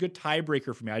that's a good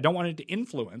tiebreaker for me. I don't want it to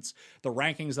influence the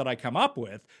rankings that I come up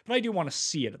with, but I do want to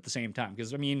see it at the same time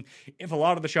because, I mean, if a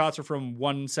lot of the shots are from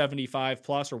 175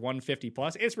 plus or 150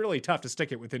 plus, it's really tough to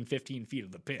stick it within 15 feet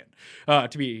of the pin,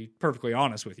 to be perfectly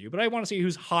honest with you. But I want to see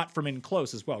who's hot from in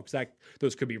close as well because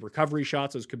those could be recovery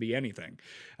shots, those could be anything.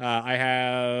 I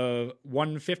have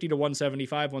 150 to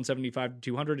 175, 175 to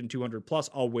 200, and 200 plus,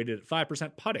 all weighted at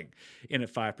 5%, putting in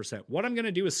at 5%. What I'm going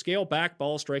to do is scale back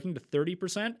ball striking to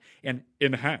 30% and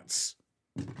enhance.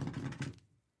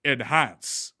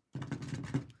 enhance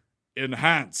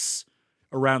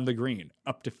around the green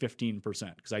up to 15%,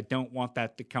 because I don't want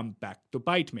that to come back to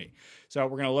bite me. So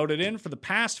we're going to load it in for the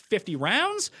past 50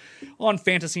 rounds on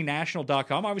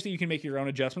fantasynational.com. Obviously, you can make your own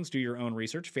adjustments, do your own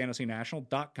research,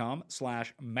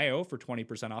 fantasynational.com/Mayo for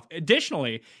 20% off.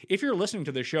 Additionally, if you're listening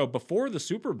to the show before the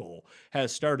Super Bowl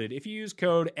has started, if you use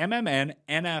code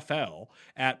MMNNFL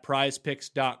at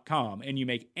prizepicks.com and you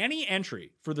make any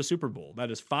entry for the Super Bowl, that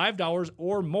is $5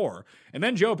 or more, and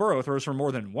then Joe Burrow throws for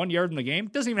more than 1 yard in the game,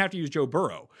 doesn't even have to use Joe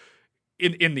Burrow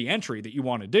in the entry that you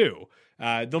want to do.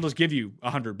 They'll just give you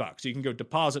 $100. You can go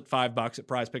deposit $5 at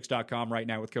prizepicks.com right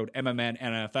now with code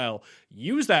MMNNFL.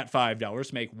 Use that $5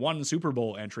 to make one Super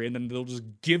Bowl entry, and then they'll just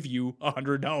give you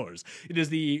 $100. It is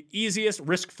the easiest,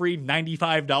 risk-free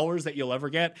 $95 that you'll ever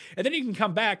get. And then you can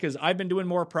come back, because I've been doing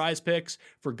more Prize Picks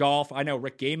for golf. I know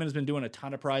Rick Gaiman has been doing a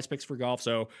ton of Prize Picks for golf.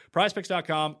 So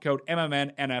prizepicks.com, code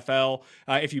MMNNFL.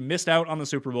 If you missed out on the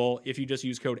Super Bowl, if you just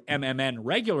use code MMN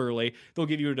regularly, they'll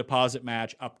give you a deposit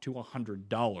match up to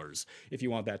 $100. If you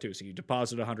want that too. So you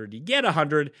deposit 100, you get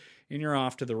 100, and you're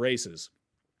off to the races.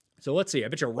 So let's see. I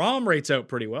bet your Rom rates out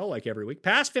pretty well, like every week.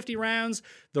 Past 50 rounds,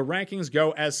 the rankings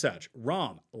go as such.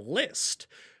 Rom, List,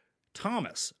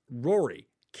 Thomas, Rory,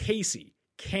 Casey,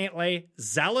 Cantlay,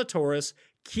 Zalatoris,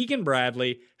 Keegan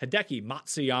Bradley, Hideki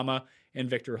Matsuyama, and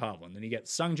Victor Hovland. Then you get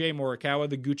Sungjae Morikawa,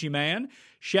 the Gucci Man,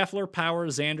 Scheffler, Power,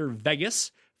 Xander,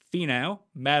 Vegas, Finau,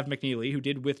 Mav McNeely, who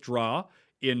did withdraw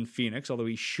in Phoenix, although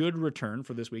he should return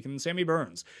for this week, and Sammy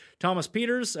Burns. Thomas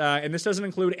Pieters, and this doesn't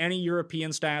include any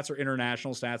European stats or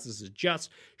international stats. This is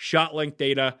just shot link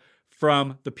data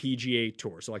from the PGA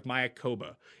Tour. So like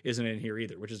Mayakoba isn't in here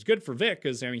either, which is good for Vic,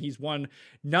 because he's won.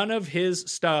 None of his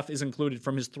stuff is included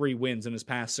from his 3 wins in his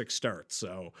past 6 starts.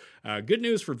 So good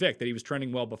news for Vic that he was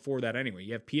trending well before that anyway.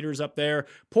 You have Pieters up there.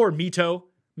 Poor Mito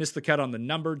missed the cut on the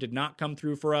number, did not come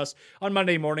through for us. On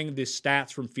Monday morning, the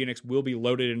stats from Phoenix will be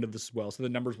loaded into this as well, so the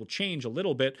numbers will change a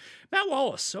little bit. Matt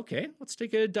Wallace. Okay, let's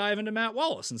take a dive into Matt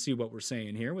Wallace and see what we're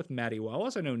saying here with Matty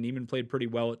Wallace. I know Neiman played pretty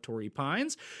well at Torrey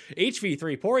Pines.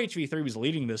 HV3, poor HV3 was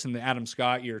leading this in the Adam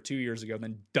Scott year 2 years ago,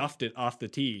 then duffed it off the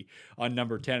tee on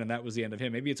number 10, and that was the end of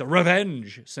him. Maybe it's a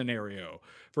revenge scenario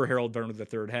for Harold Varner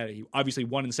III. He obviously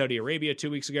won in Saudi Arabia 2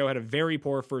 weeks ago, had a very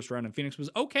poor first round in Phoenix, was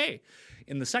okay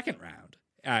in the second round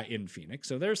in Phoenix.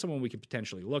 So there's someone we could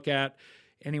potentially look at.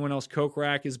 Anyone else?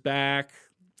 Kokrak is back.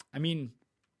 I mean,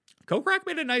 Kokrak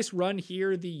made a nice run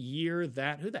here the year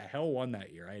that, who the hell won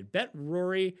that year? I had bet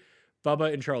Rory,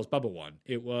 Bubba, and Charles. Bubba won.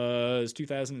 It was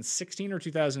 2016 or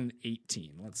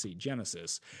 2018. Let's see,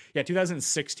 Genesis. Yeah,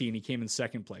 2016, he came in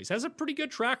second place. Has a pretty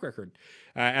good track record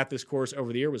at this course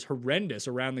over the year. Was horrendous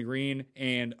around the green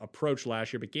and approach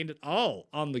last year, but gained it all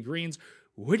on the greens.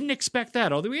 Wouldn't expect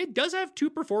that, although he does have 2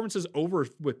 performances over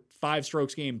with 5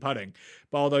 strokes game putting.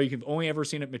 But although you've only ever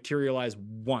seen it materialize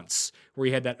once, where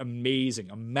he had that amazing,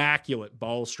 immaculate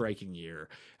ball striking year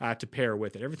to pair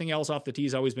with it. Everything else off the tee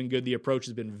has always been good. The approach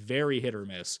has been very hit or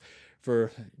miss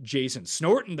for Jason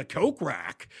Snorton, the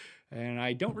Kokrak. And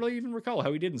I don't really even recall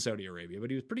how he did in Saudi Arabia, but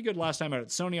he was pretty good last time out at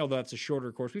Sony, although that's a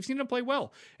shorter course. We've seen him play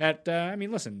well at,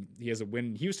 listen, he has a win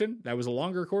in Houston. That was a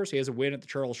longer course. He has a win at the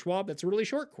Charles Schwab. That's a really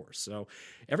short course. So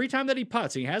every time that he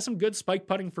putts, he has some good spike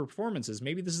putting performances.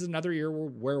 Maybe this is another year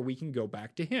where we can go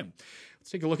back to him. Let's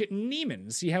take a look at Neiman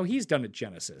and see how he's done at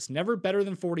Genesis. Never better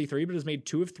than 43, but has made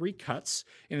 2 of 3 cuts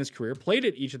in his career. Played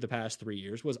it each of the past 3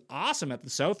 years. Was awesome at the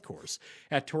South Course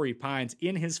at Torrey Pines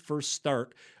in his first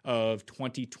start of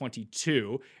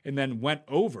 2022, and then went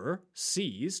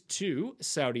overseas to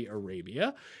Saudi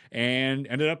Arabia and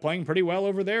ended up playing pretty well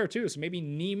over there too. So maybe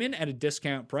Neiman at a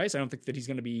discount price. I don't think that he's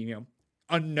going to be,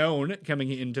 unknown coming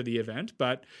into the event,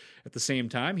 but at the same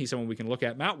time, he's someone we can look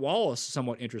at. Matt Wallace,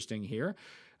 somewhat interesting here.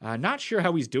 Not sure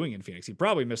how he's doing in Phoenix. He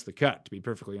probably missed the cut, to be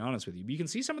perfectly honest with you. But you can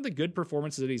see some of the good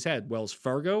performances that he's had. Wells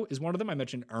Fargo is one of them. I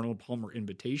mentioned Arnold Palmer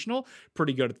Invitational.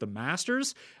 Pretty good at the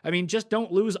Masters. I mean, just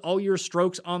don't lose all your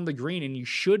strokes on the green, and you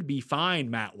should be fine,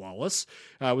 Matt Wallace.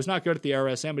 Was not good at the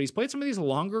RSM, but he's played some of these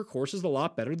longer courses a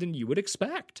lot better than you would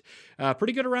expect.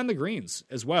 Pretty good around the greens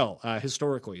as well,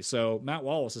 historically. So Matt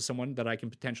Wallace is someone that I can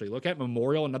potentially look at.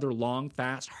 Memorial, another long,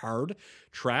 fast, hard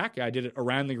track. I did it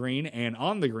around the green and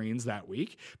on the greens that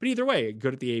week. But either way,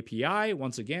 good at the API.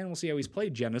 Once again, we'll see how he's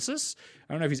played Genesis.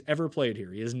 I don't know if he's ever played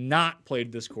here. He has not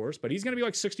played this course, but he's going to be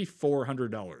like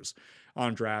 $6,400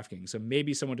 on DraftKings. So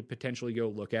maybe someone to potentially go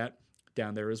look at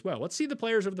down there as well. Let's see the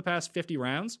players over the past 50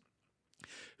 rounds.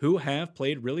 who have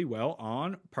played really well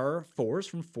on par fours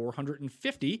from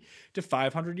 450 to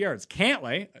 500 yards.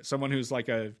 Cantlay, someone who's like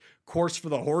a course for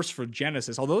the horse for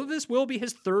Genesis, although this will be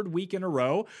his third week in a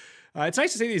row. It's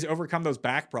nice to see that he's overcome those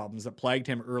back problems that plagued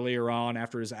him earlier on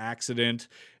after his accident.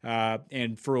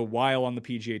 And for a while on the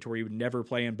PGA Tour, he would never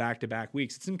play in back-to-back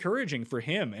weeks. It's encouraging for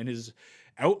him and his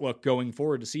outlook going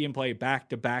forward to see him play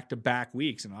back-to-back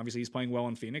weeks. And obviously he's playing well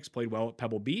in Phoenix, played well at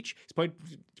Pebble Beach.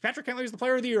 Patrick Cantlay was the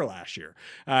player of the year last year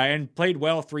and played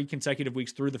well 3 consecutive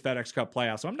weeks through the FedEx Cup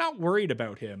playoffs. So I'm not worried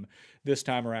about him this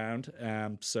time around.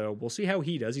 So we'll see how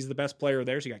he does. He's the best player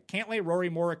there. So you got Cantlay, Rory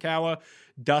Morikawa,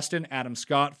 Dustin, Adam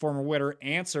Scott, former winner.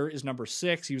 Answer is number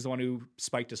 6. He was the one who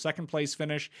spiked a second place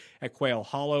finish at Quail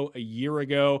Hollow a year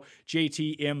ago.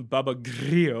 JT Bubba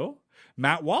Grillo.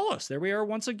 Matt Wallace, there we are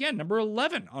once again, number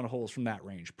 11 on holes from that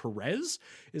range. Perez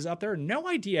is up there. No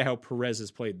idea how Perez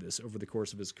has played this over the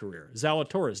course of his career.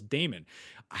 Zalatoris, Damon.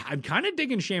 I'm kind of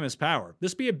digging Seamus Power.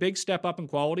 This be a big step up in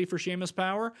quality for Seamus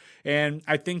Power, and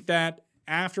I think that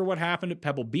after what happened at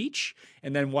Pebble Beach,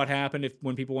 and then what happened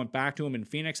when people went back to him in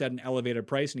Phoenix at an elevated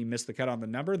price and he missed the cut on the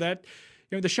number, that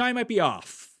the shine might be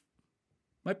off.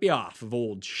 Might be off of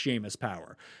old Seamus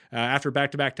Power. After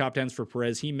back-to-back top 10s for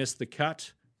Perez, he missed the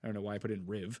cut. I don't know why I put in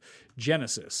Riv.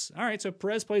 Genesis. All right, so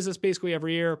Perez plays this basically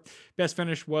every year. Best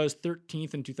finish was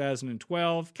 13th in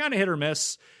 2012. Kind of hit or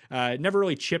miss. Never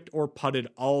really chipped or putted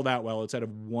all that well outside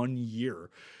of 1 year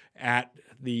at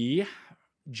the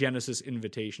Genesis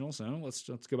Invitational. So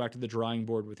let's go back to the drawing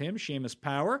board with him. Seamus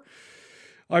Power.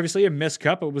 Obviously a missed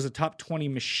cut, but was a top 20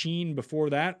 machine before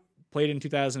that. Played in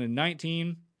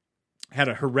 2019. Had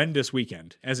a horrendous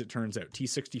weekend, as it turns out.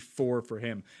 T64 for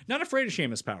him. Not afraid of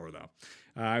Seamus Power, though.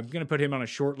 I'm going to put him on a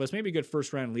short list. Maybe a good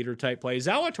first-round leader type play.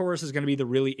 Zalatoris is going to be the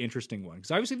really interesting one,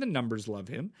 because obviously the numbers love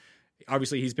him.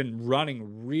 Obviously he's been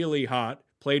running really hot,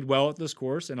 played well at this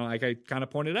course, and like I kind of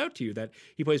pointed out to you, that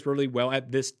he plays really well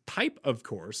at this type of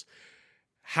course.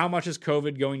 How much is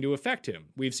COVID going to affect him?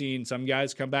 We've seen some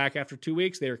guys come back after 2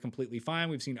 weeks. They are completely fine.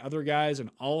 We've seen other guys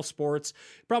in all sports,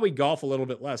 probably golf a little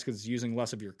bit less because it's using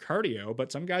less of your cardio,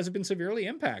 but some guys have been severely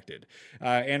impacted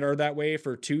and are that way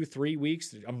for 2-3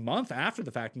 weeks, a month after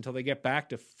the fact until they get back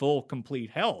to full, complete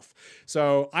health.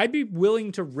 So I'd be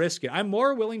willing to risk it. I'm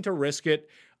more willing to risk it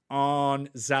on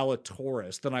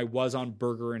Zalatoris than I was on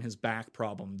Berger and his back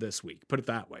problem this week. Put it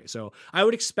that way. So I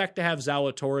would expect to have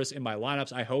Zalatoris in my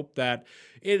lineups. I hope that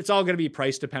it's all going to be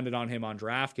price dependent on him on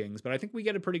DraftKings, but I think we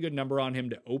get a pretty good number on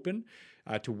him to open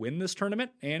to win this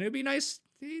tournament. And it'd be nice.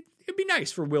 It'd be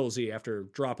nice for Will Z after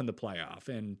dropping the playoff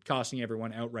and costing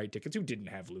everyone outright tickets who didn't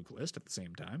have Luke List at the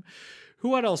same time.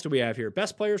 What else do we have here?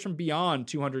 Best players from beyond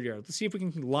 200 yards. Let's see if we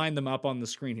can line them up on the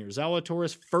screen here.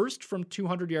 Zalatoris first from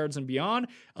 200 yards and beyond,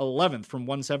 11th from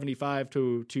 175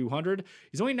 to 200.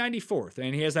 He's only 94th,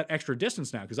 and he has that extra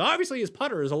distance now because obviously his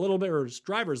putter is a little bit, or his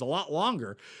driver is a lot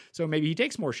longer. So maybe he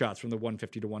takes more shots from the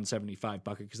 150 to 175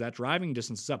 bucket because that driving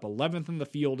distance is up. 11th in the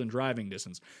field in driving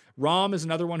distance. Rahm is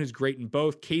another one who's great in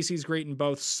both. Casey's great in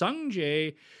both. Sung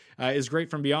Jae is great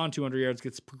from beyond 200 yards,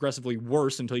 gets progressively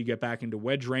worse until you get back into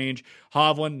wedge range.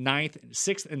 Hovland,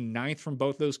 6th and 9th from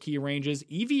both those key ranges.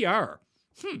 EVR,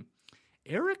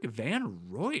 Erik van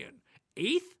Rooyen,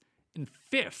 8th and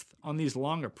 5th on these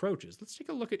long approaches. Let's take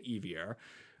a look at EVR.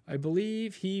 I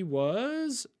believe he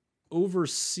was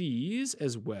overseas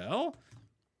as well.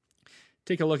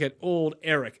 Take a look at old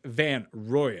Erik van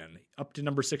Rooyen, up to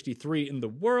number 63 in the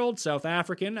world, South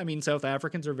African. I mean, South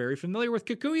Africans are very familiar with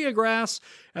Kikuyu grass.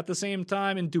 At the same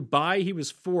time, in Dubai, he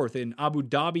was 4th. In Abu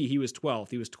Dhabi, he was 12th.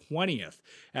 He was 20th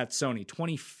at Sony,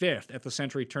 25th at the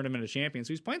Century Tournament of Champions.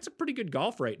 So he's playing some pretty good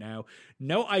golf right now.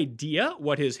 No idea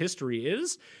what his history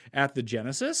is at the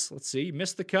Genesis. Let's see.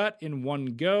 Missed the cut in one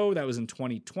go. That was in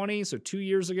 2020, so 2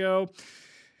 years ago.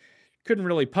 Couldn't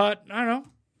really putt. I don't know.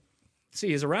 See,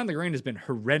 his around the green has been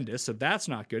horrendous, so that's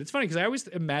not good. It's funny because I always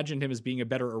imagined him as being a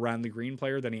better around the green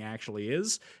player than he actually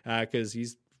is because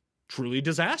he's truly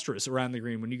disastrous around the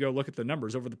green. When you go look at the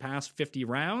numbers over the past 50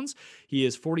 rounds, he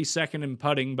is 42nd in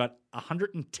putting, but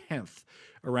 110th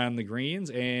around the greens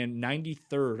and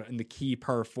 93rd in the key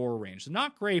par 4 range. So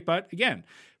not great, but again,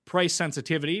 price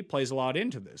sensitivity plays a lot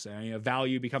into this. I mean, a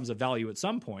value becomes a value at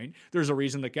some point. There's a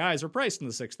reason that guys are priced in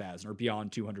the 6,000 or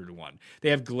beyond 200 to 1. They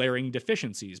have glaring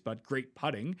deficiencies, but great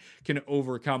putting can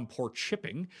overcome poor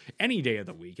chipping any day of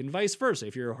the week, and vice versa.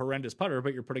 If you're a horrendous putter,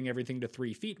 but you're putting everything to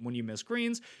 3 feet when you miss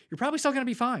greens, you're probably still going to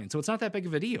be fine. So it's not that big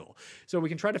of a deal. So we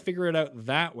can try to figure it out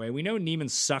that way. We know Neiman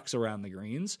sucks around the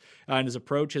greens, and his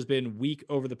approach has been weak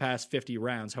over the past 50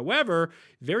 rounds. However,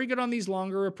 very good on these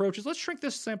longer approaches. Let's shrink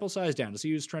this sample size down to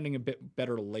see who's trending a bit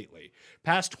better lately.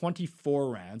 Past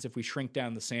 24 rounds, if we shrink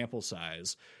down the sample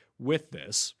size, with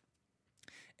this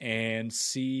and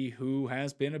see who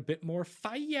has been a bit more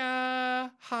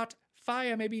hot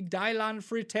fire. Maybe Dylan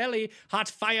Fratelli. Hot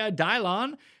fire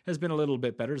Dylan has been a little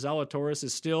bit better. Zalatoris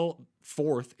is still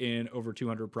fourth in over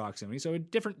 200 proximity, so a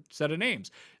different set of names.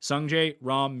 Sungjae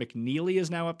Rom McNeely is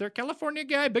now up there. California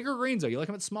guy, bigger greens though. You like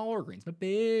him at smaller greens, but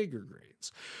bigger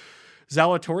greens.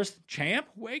 Zalatoris, Champ,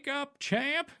 wake up,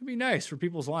 Champ. It'd be nice for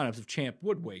people's lineups if Champ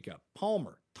would wake up.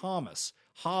 Palmer, Thomas,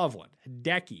 Hovland,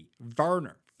 Hideki,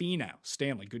 Varner, Finau,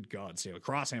 Stanley, good God, Stanley,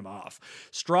 cross him off.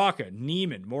 Straka,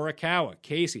 Neiman, Morikawa,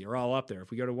 Casey are all up there.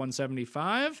 If we go to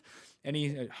 175,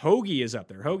 Hoagie is up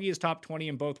there. Hoagie is top 20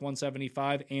 in both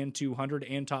 175 and 200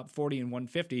 and top 40 in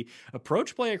 150.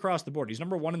 Approach play across the board. He's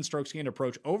number one in strokes gained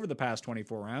approach over the past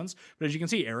 24 rounds. But as you can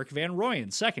see, Eric Van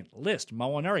Rooyen, second. List,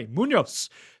 Molinari, Munoz,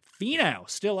 Finau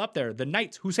still up there. The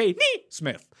Knights, Hussein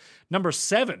Smith, number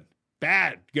 7.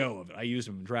 Bad go of it. I used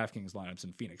him in DraftKings lineups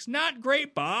in Phoenix. Not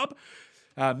great, Bob.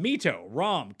 Mito,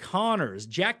 Rom, Connors,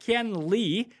 Jack Ken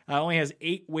Lee only has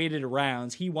 8 weighted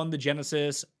rounds. He won the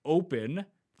Genesis Open. I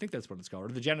think that's what it's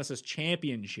called, or the Genesis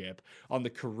Championship on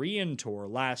the Korean Tour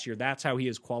last year. That's how he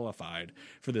is qualified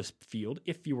for this field.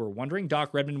 If you were wondering,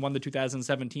 Doc Redmond won the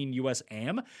 2017 US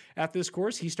Am at this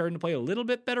course. He's starting to play a little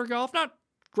bit better golf. Not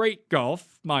great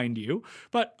golf, mind you,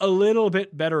 but a little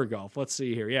bit better golf. Let's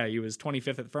see here. Yeah, he was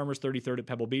 25th at Farmers, 33rd at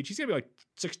Pebble Beach. He's going to be like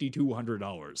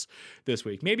 $6,200 this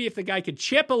week. Maybe if the guy could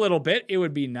chip a little bit, it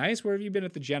would be nice. Where have you been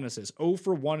at the Genesis? 0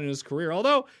 for 1 in his career,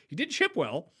 although he did chip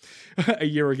well a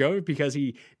year ago because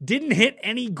he didn't hit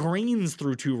any greens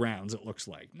through 2 rounds, it looks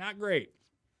like. Not great.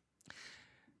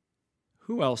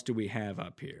 Who else do we have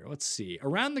up here? Let's see.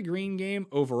 Around the green game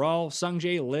overall,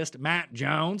 Sungjae, List, Matt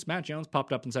Jones. Matt Jones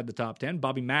popped up inside the top 10.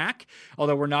 Bobby Mack,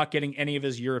 although we're not getting any of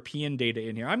his European data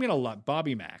in here. I'm going to love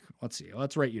Bobby Mack. Let's see.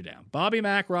 Let's write you down. Bobby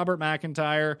Mack, Robert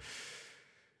McIntyre,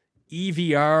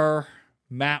 EVR,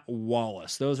 Matt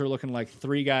Wallace. Those are looking like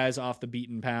 3 guys off the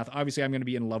beaten path. Obviously, I'm going to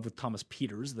be in love with Thomas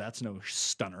Pieters. That's no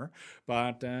stunner.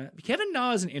 But Kevin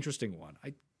Na is an interesting one.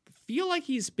 I feel like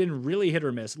he's been really hit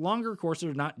or miss. Longer courses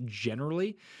are not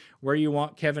generally where you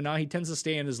want Kevin Na. He tends to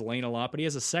stay in his lane a lot, but he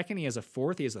has a second, he has a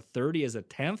fourth, he has a third, he has a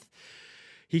 10th.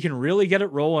 He can really get it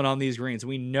rolling on these greens.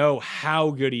 We know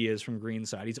how good he is from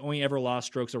greenside. He's only ever lost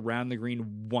strokes around the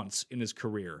green once in his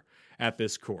career at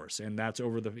this course, and that's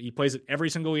he plays it every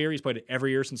single year. He's played it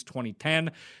every year since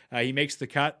 2010. He makes the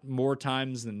cut more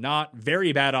times than not.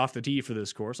 Very bad off the tee for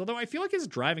this course, although I feel like his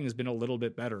driving has been a little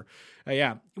bit better.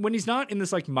 When he's not in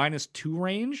this like -2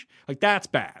 range, like that's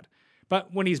bad.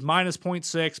 But when he's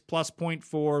 -0.6,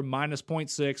 +0.4,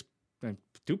 -0.6,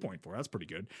 2.4, that's pretty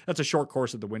good. That's a short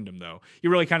course at the Wyndham, though. You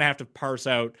really kind of have to parse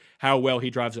out how well he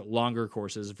drives at longer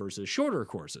courses versus shorter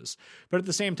courses. But at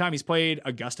the same time, he's played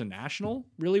Augusta National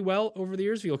really well over the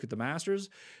years. If you look at the Masters,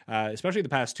 especially the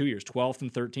past 2 years, 12th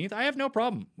and 13th, I have no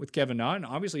problem with Kevin Na, and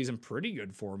obviously he's in pretty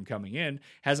good form coming in.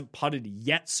 Hasn't putted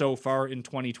yet so far in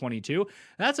 2022.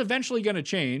 That's eventually going to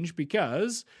change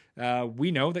because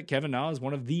we know that Kevin Na is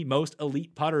one of the most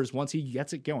elite putters once he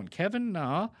gets it going. Kevin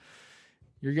Na,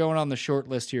 you're going on the short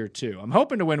list here, too. I'm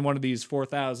hoping to win one of these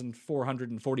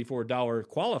 $4,444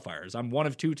 qualifiers. I'm one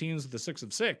of 2 teams with a 6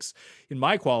 of 6 in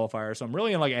my qualifier, so I'm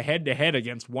really in like a head-to-head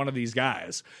against one of these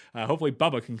guys. Hopefully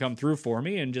Bubba can come through for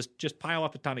me and just pile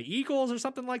up a ton of eagles or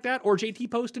something like that, or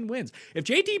JT Poston wins. If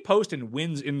JT Poston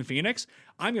wins in Phoenix,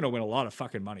 I'm going to win a lot of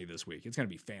fucking money this week. It's going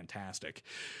to be fantastic.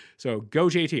 So go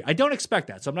JT. I don't expect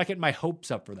that, so I'm not getting my hopes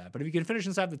up for that. But if you can finish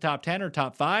inside the top 10 or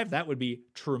top 5, that would be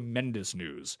tremendous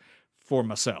news for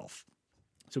myself.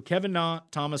 So Kevin Na,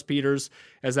 Thomas Pieters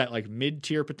as that like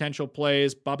mid-tier potential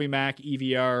plays, Bobby Mack,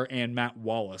 EVR, and Matt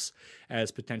Wallace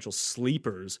as potential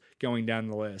sleepers going down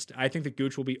the list. I think that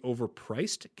Gooch will be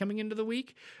overpriced coming into the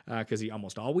week because he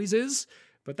almost always is.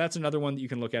 But that's another one that you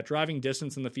can look at. Driving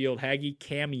distance in the field, Haggy,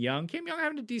 Cam Young. Cam Young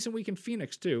having a decent week in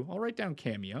Phoenix too. I'll write down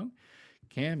Cam Young.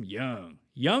 Cam Young.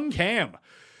 Young Cam.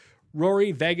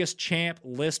 Rory, Vegas, Champ,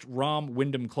 List, Rom,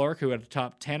 Wyndham Clark, who had a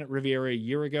top 10 at Riviera a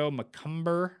year ago.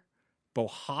 McCumber, Bo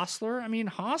Hostler.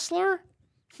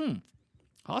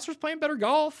 Hostler's playing better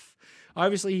golf.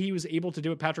 Obviously, he was able to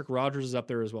do it. Patrick Rogers is up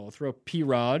there as well. Throw P.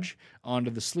 Raj onto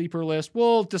the sleeper list.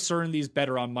 We'll discern these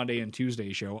better on Monday and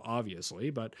Tuesday show, obviously.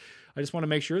 But I just want to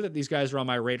make sure that these guys are on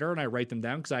my radar, and I write them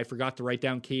down because I forgot to write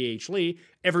down KH Lee.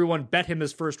 Everyone bet him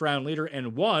as first-round leader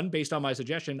and won based on my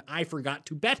suggestion. I forgot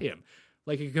to bet him.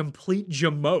 Like a complete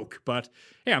jamoke, but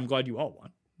hey, I'm glad you all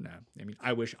won. Nah, I mean,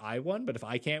 I wish I won, but if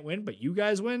I can't win, but you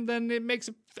guys win, then it makes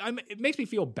me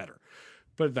feel better.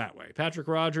 Put it that way. Patrick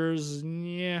Rogers,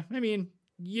 yeah, I mean,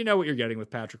 you know what you're getting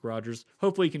with Patrick Rogers.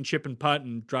 Hopefully he can chip and putt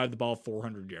and drive the ball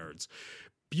 400 yards.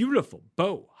 beautiful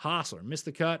Beau Hossler missed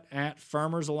the cut at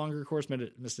Farmers, a longer course,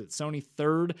 missed it Sony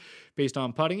third based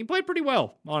on putting. He played pretty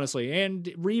well, honestly,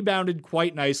 and rebounded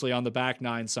quite nicely on the back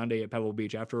nine Sunday at Pebble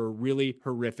Beach after a really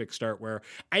horrific start where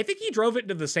I think he drove it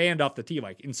into the sand off the tee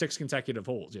like in 6 consecutive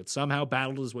holes, yet somehow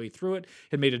battled his way through it,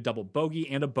 had made a double bogey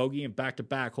and a bogey in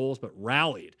back-to-back holes, but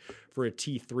rallied for a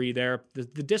T3 there. The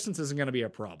distance isn't going to be a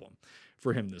problem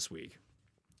for him this week.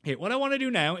 Okay, what I want to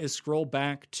do now is scroll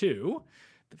back to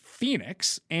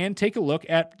Phoenix and take a look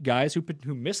at guys who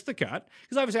missed the cut,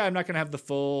 because obviously I'm not going to have the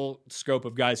full scope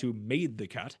of guys who made the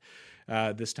cut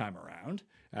this time around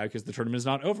because the tournament is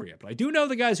not over yet. But I do know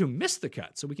the guys who missed the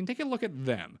cut, so we can take a look at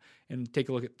them and take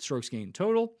a look at strokes gained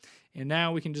total. And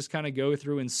now we can just kind of go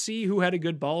through and see who had a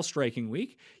good ball striking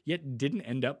week, yet didn't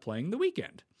end up playing the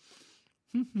weekend.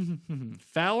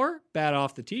 Fowler, bad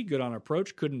off the tee, good on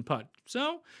approach, couldn't putt.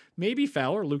 So maybe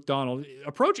Fowler, Luke Donald,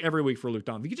 approach every week for Luke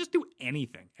Donald. He could just do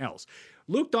anything else.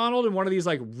 Luke Donald in one of these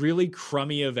like really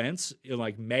crummy events in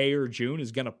like May or June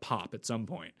is going to pop at some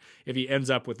point if he ends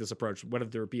up with this approach,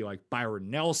 whether it be like Byron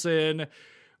Nelson,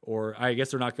 or I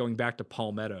guess they're not going back to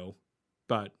Palmetto,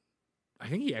 but I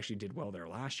think he actually did well there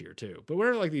last year too. But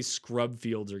whatever like these scrub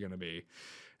fields are going to be.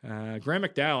 Graham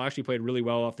McDowell actually played really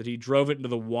well off the tee, drove it into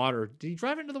the water. Did he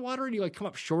drive it into the water? Or did he like come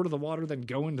up short of the water, then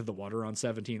go into the water on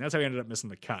 17? That's how he ended up missing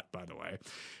the cut, by the way.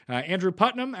 Andrew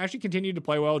Putnam actually continued to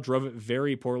play well, drove it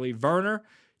very poorly. Varner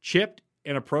chipped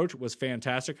and approach was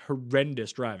fantastic.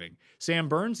 Horrendous driving. Sam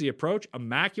Burns, the approach,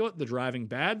 immaculate. The driving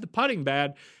bad. The putting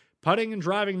bad. Putting and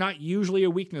driving, not usually a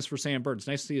weakness for Sam Burns.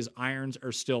 Nice to see his irons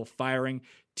are still firing.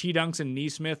 T. Dunks and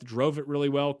Neesmith drove it really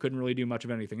well. Couldn't really do much of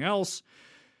anything else.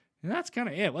 And that's kind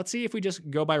of it. Let's see if we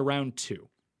just go by round 2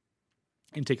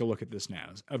 and take a look at this now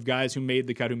of guys who made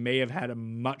the cut, who may have had a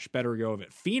much better go of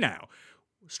it. Finau,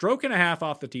 stroke and a half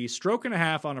off the tee, stroke and a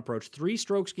half on approach, 3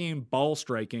 strokes gained ball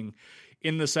striking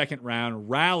in the second round,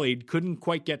 rallied, couldn't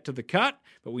quite get to the cut,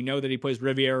 but we know that he plays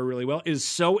Riviera really well. It is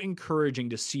so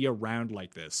encouraging to see a round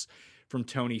like this from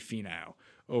Tony Finau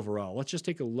overall. Let's just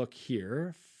take a look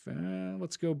here.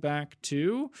 Let's go back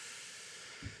to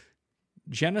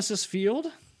Genesis Field.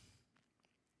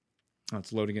 Oh,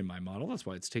 it's loading in my model. That's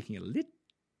why it's taking a little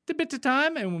bit of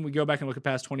time. And when we go back and look at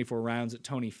past 24 rounds at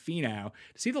Tony Finau,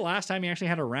 to see the last time he actually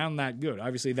had a round that good.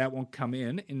 Obviously, that won't come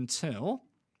in until...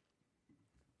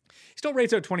 He still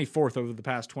rates out 24th over the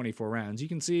past 24 rounds. You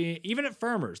can see, even at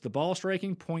Farmers, the ball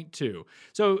striking 0.2.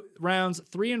 So rounds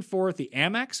 3 and 4 at the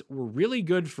Amex were really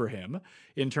good for him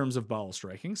in terms of ball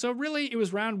striking. So really, it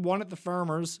was round 1 at the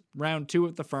Farmers, round 2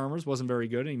 at the Farmers wasn't very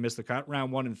good, and he missed the cut.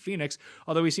 Round 1 in Phoenix,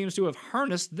 although he seems to have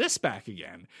harnessed this back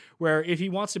again, where if he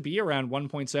wants to be around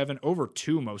 1.7, over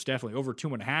 2 most definitely, over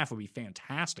 2.5 would be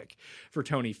fantastic for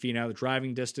Tony Finau. The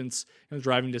driving distance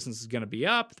is going to be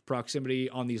up. The proximity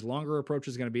on these longer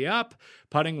approaches is going to be up.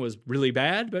 Putting was really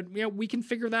bad, but we can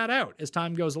figure that out as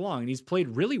time goes along. And he's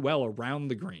played really well around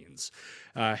the greens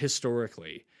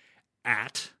historically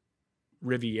at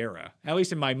Riviera. At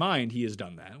least in my mind, he has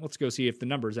done that. Let's go see if the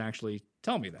numbers actually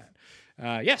tell me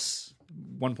that. Yes,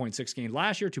 1.6 gained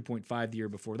last year, 2.5 the year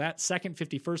before that. Second,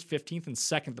 51st, 15th, and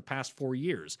second the past 4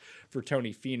 years for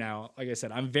Tony Finau. Like I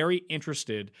said, I'm very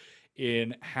interested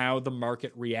in how the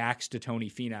market reacts to Tony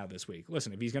Finau this week.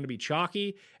 Listen, if he's going to be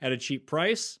chalky at a cheap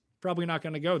price, probably not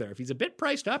going to go there. If he's a bit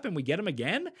priced up and we get him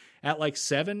again at like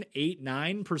 7, 8,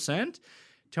 9%,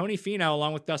 Tony Finau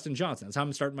along with Dustin Johnson. That's how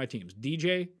I'm starting my teams.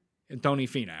 DJ and Tony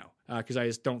Finau, because I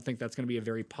just don't think that's going to be a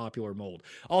very popular mold.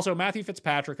 Also, Matthew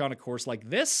Fitzpatrick on a course like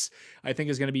this, I think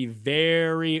is going to be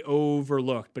very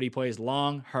overlooked, but he plays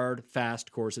long, hard,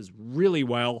 fast courses really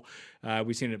well.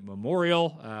 We've seen it at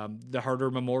Memorial. The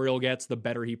harder Memorial gets, the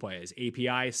better he plays.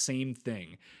 API, same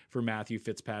thing for Matthew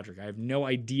Fitzpatrick. I have no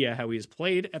idea how he has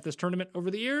played at this tournament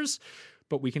over the years,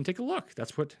 but we can take a look.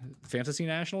 That's what Fantasy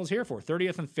National is here for,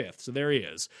 30th and 5th. So there he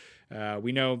is.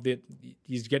 We know that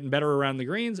he's getting better around the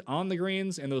greens, on the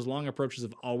greens, and those long approaches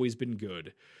have always been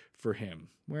good for him.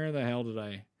 Where the hell did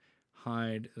I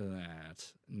hide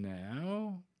that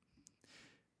now?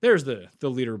 There's the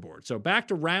leaderboard. So back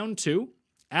to round 2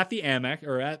 at the Amex,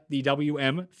 or at the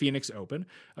WM Phoenix Open,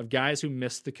 of guys who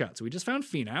missed the cut. So we just found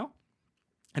Finau,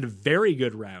 and a very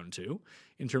good round 2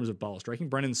 in terms of ball striking.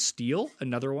 Brennan Steele,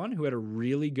 another one who had a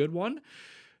really good one.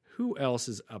 Who else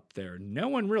is up there? No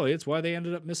one really. It's why they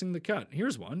ended up missing the cut.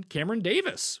 Here's one. Cameron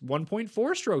Davis,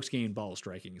 1.4 strokes gained ball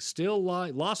striking. Still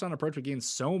lost on approach, but gained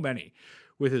so many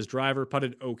with his driver.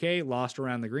 Putted okay, lost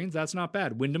around the greens. That's not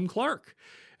bad. Wyndham Clark,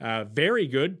 very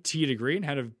good tee to green,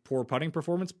 had a poor putting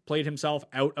performance, played himself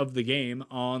out of the game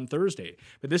on Thursday.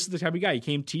 But this is the type of guy. He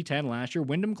came T10 last year.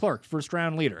 Wyndham Clark, first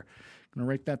round leader. I'm going to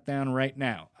write that down right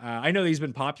now. I know that he's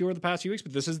been popular the past few weeks,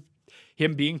 but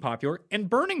him being popular and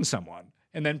burning someone.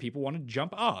 And then people want to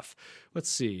jump off. Let's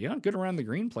see. Yeah, good around the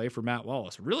green play for Matt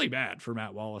Wallace. Really bad for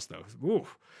Matt Wallace, though. Ooh.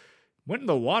 Went in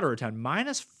the water a ton.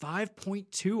 Minus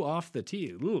 5.2 off the tee.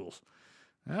 Ooh.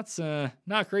 That's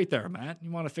not great there, Matt. You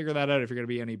want to figure that out if you're going to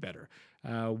be any better.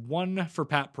 1 for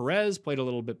Pat Perez. Played a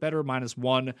little bit better.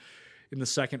 -1 in the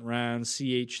second round.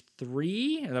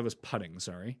 CH3. That was putting,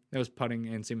 sorry. That was putting,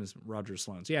 and same as Roger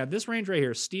Sloan. So yeah, this range right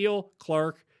here. Steele,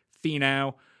 Clark,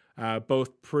 Finau.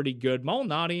 Both pretty good.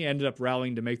 Molinari ended up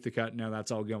rallying to make the cut. Now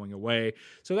that's all going away.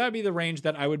 So that would be the range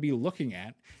that I would be looking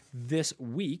at this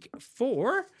week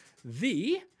for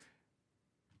the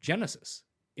Genesis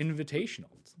Invitational.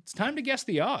 It's time to guess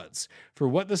the odds for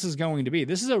what this is going to be.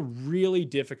 This is a really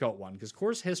difficult one because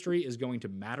course history is going to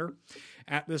matter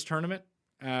at this tournament.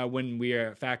 When we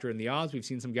factor in the odds, we've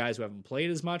seen some guys who haven't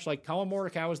played as much. Like Collin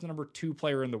Morikawa is the number 2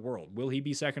 player in the world. Will he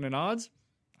be second in odds?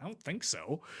 I don't think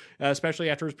so, especially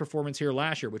after his performance here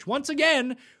last year, which once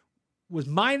again was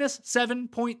minus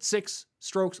 7.6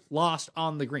 strokes lost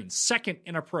on the green, second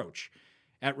in approach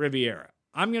at Riviera.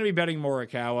 I'm going to be betting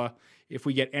Morikawa. If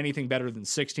we get anything better than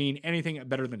 16, anything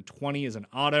better than 20 is an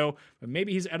auto, but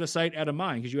maybe he's out of sight, out of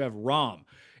mind because you have Rahm.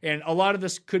 And a lot of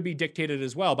this could be dictated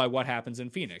as well by what happens in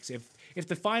Phoenix. If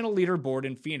the final leaderboard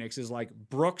in Phoenix is like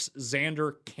Brooks,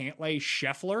 Xander, Cantlay,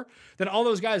 Scheffler, then all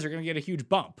those guys are going to get a huge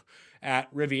bump at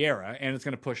Riviera, and it's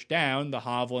going to push down the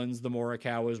Hovlands, the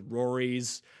Morikawas,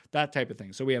 Rorys, that type of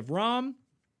thing. So we have Rahm,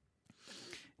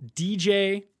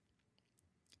 DJ,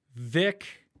 Vic,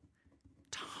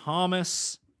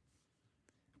 Thomas,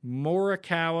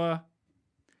 Morikawa,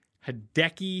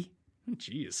 Hideki.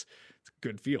 Jeez, it's a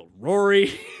good field.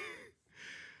 Rory.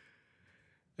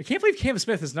 I can't believe Cam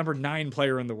Smith is number 9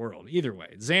 player in the world. Either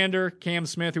way, Xander, Cam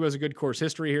Smith, who has a good course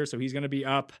history here, so he's going to be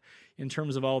up in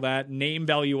terms of all that. Name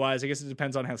value-wise, I guess it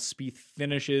depends on how Spieth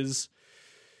finishes.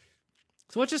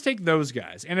 So let's just take those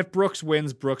guys. And if Brooks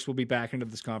wins, Brooks will be back into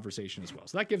this conversation as well.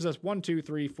 So that gives us 1, 2,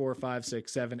 3, 4, 5,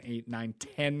 6, 7, 8, 9,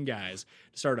 10 guys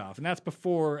to start off. And that's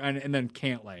before, and then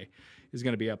Cantlay is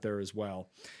going to be up there as well.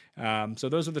 So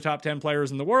those are the top 10 players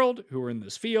in the world who are in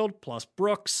this field, plus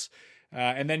Brooks.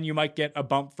 And then you might get a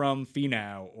bump from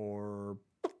Finau or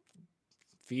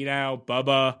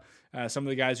Bubba. Some of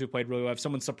the guys who played really well. If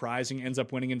someone surprising ends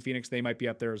up winning in Phoenix, they might be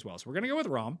up there as well. So we're going to go with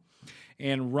Rahm.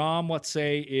 And Rahm, let's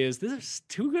say, this is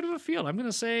too good of a field. I'm going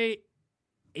to say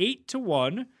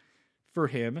 8-1 for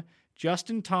him.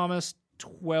 Justin Thomas,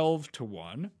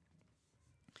 12-1.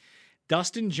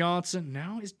 Dustin Johnson.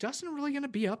 Now, is Dustin really going to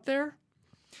be up there?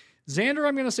 Xander,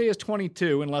 I'm going to say, is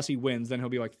 22 unless he wins. Then he'll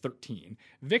be like 13.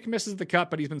 Vic misses the cut,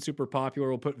 but he's been super popular.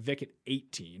 We'll put Vic at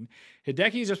 18.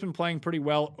 Hideki's just been playing pretty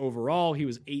well overall. He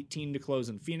was 18 to close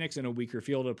in Phoenix in a weaker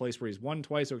field at a place where he's won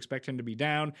twice, so expect him to be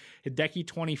down. Hideki,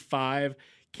 25.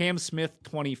 Cam Smith,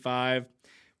 25.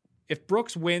 If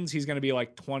Brooks wins, he's going to be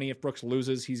like 20. If Brooks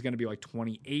loses, he's going to be like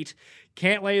 28.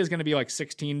 Cantlay is going to be like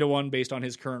 16-1 based on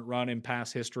his current run and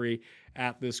past history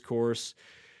at this course.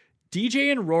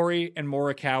 DJ and Rory and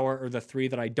Morikawa are the 3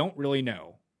 that I don't really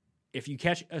know. If you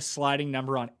catch a sliding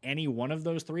number on any one of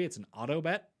those 3, it's an auto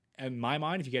bet. In my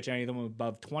mind, if you catch any of them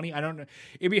above 20, I don't know.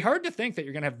 It'd be hard to think that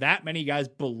you're going to have that many guys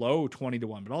below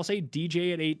 20-1, but I'll say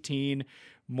DJ at 18,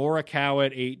 Morikawa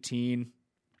at 18,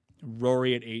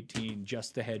 Rory at 18,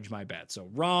 just to hedge my bet. So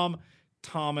Rahm,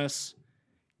 Thomas,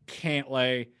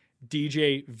 Cantlay,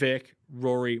 DJ, Vic,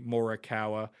 Rory,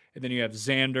 Morikawa, and then you have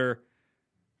Xander,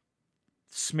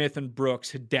 Smith and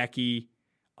Brooks, Hideki,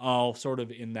 all sort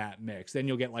of in that mix. Then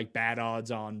you'll get like bad odds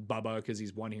on Bubba because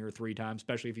he's won here 3 times,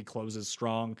 especially if he closes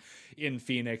strong in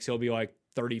Phoenix. He'll be like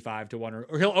 35-1,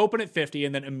 or he'll open at 50,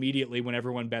 and then immediately when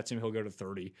everyone bets him, he'll go to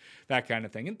 30, that kind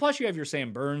of thing. And plus you have your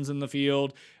Sam Burns in the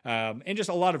field, and just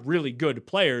a lot of really good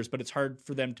players, but it's hard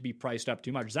for them to be priced up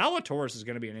too much. Zalatoris is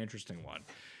going to be an interesting one.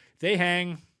 If they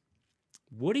hang,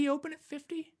 would he open at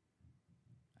 50?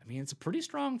 I mean, it's a pretty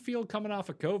strong field coming off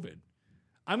of COVID.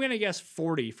 I'm going to guess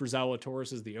 40 for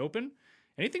Zalatoris as the open.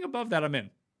 Anything above that, I'm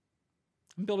in.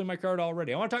 I'm building my card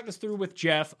already. I want to talk this through with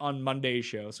Jeff on Monday's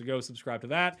show, so go subscribe to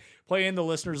that. Play in the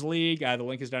Listeners League. The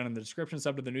link is down in the description.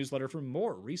 Sub to the newsletter for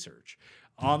more research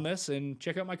on this, and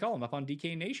check out my column up on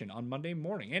DK Nation on Monday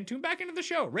morning. And tune back into the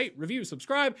show. Rate, review,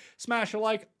 subscribe, smash a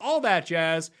like, all that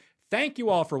jazz. Thank you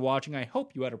all for watching. I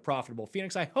hope you had a profitable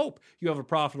Phoenix. I hope you have a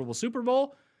profitable Super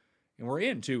Bowl. And we're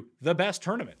into the best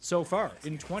tournament so far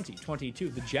in 2022,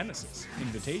 the Genesis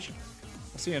Invitational.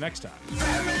 I'll see you next time.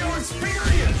 Family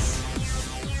experience!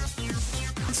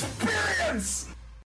 Experience!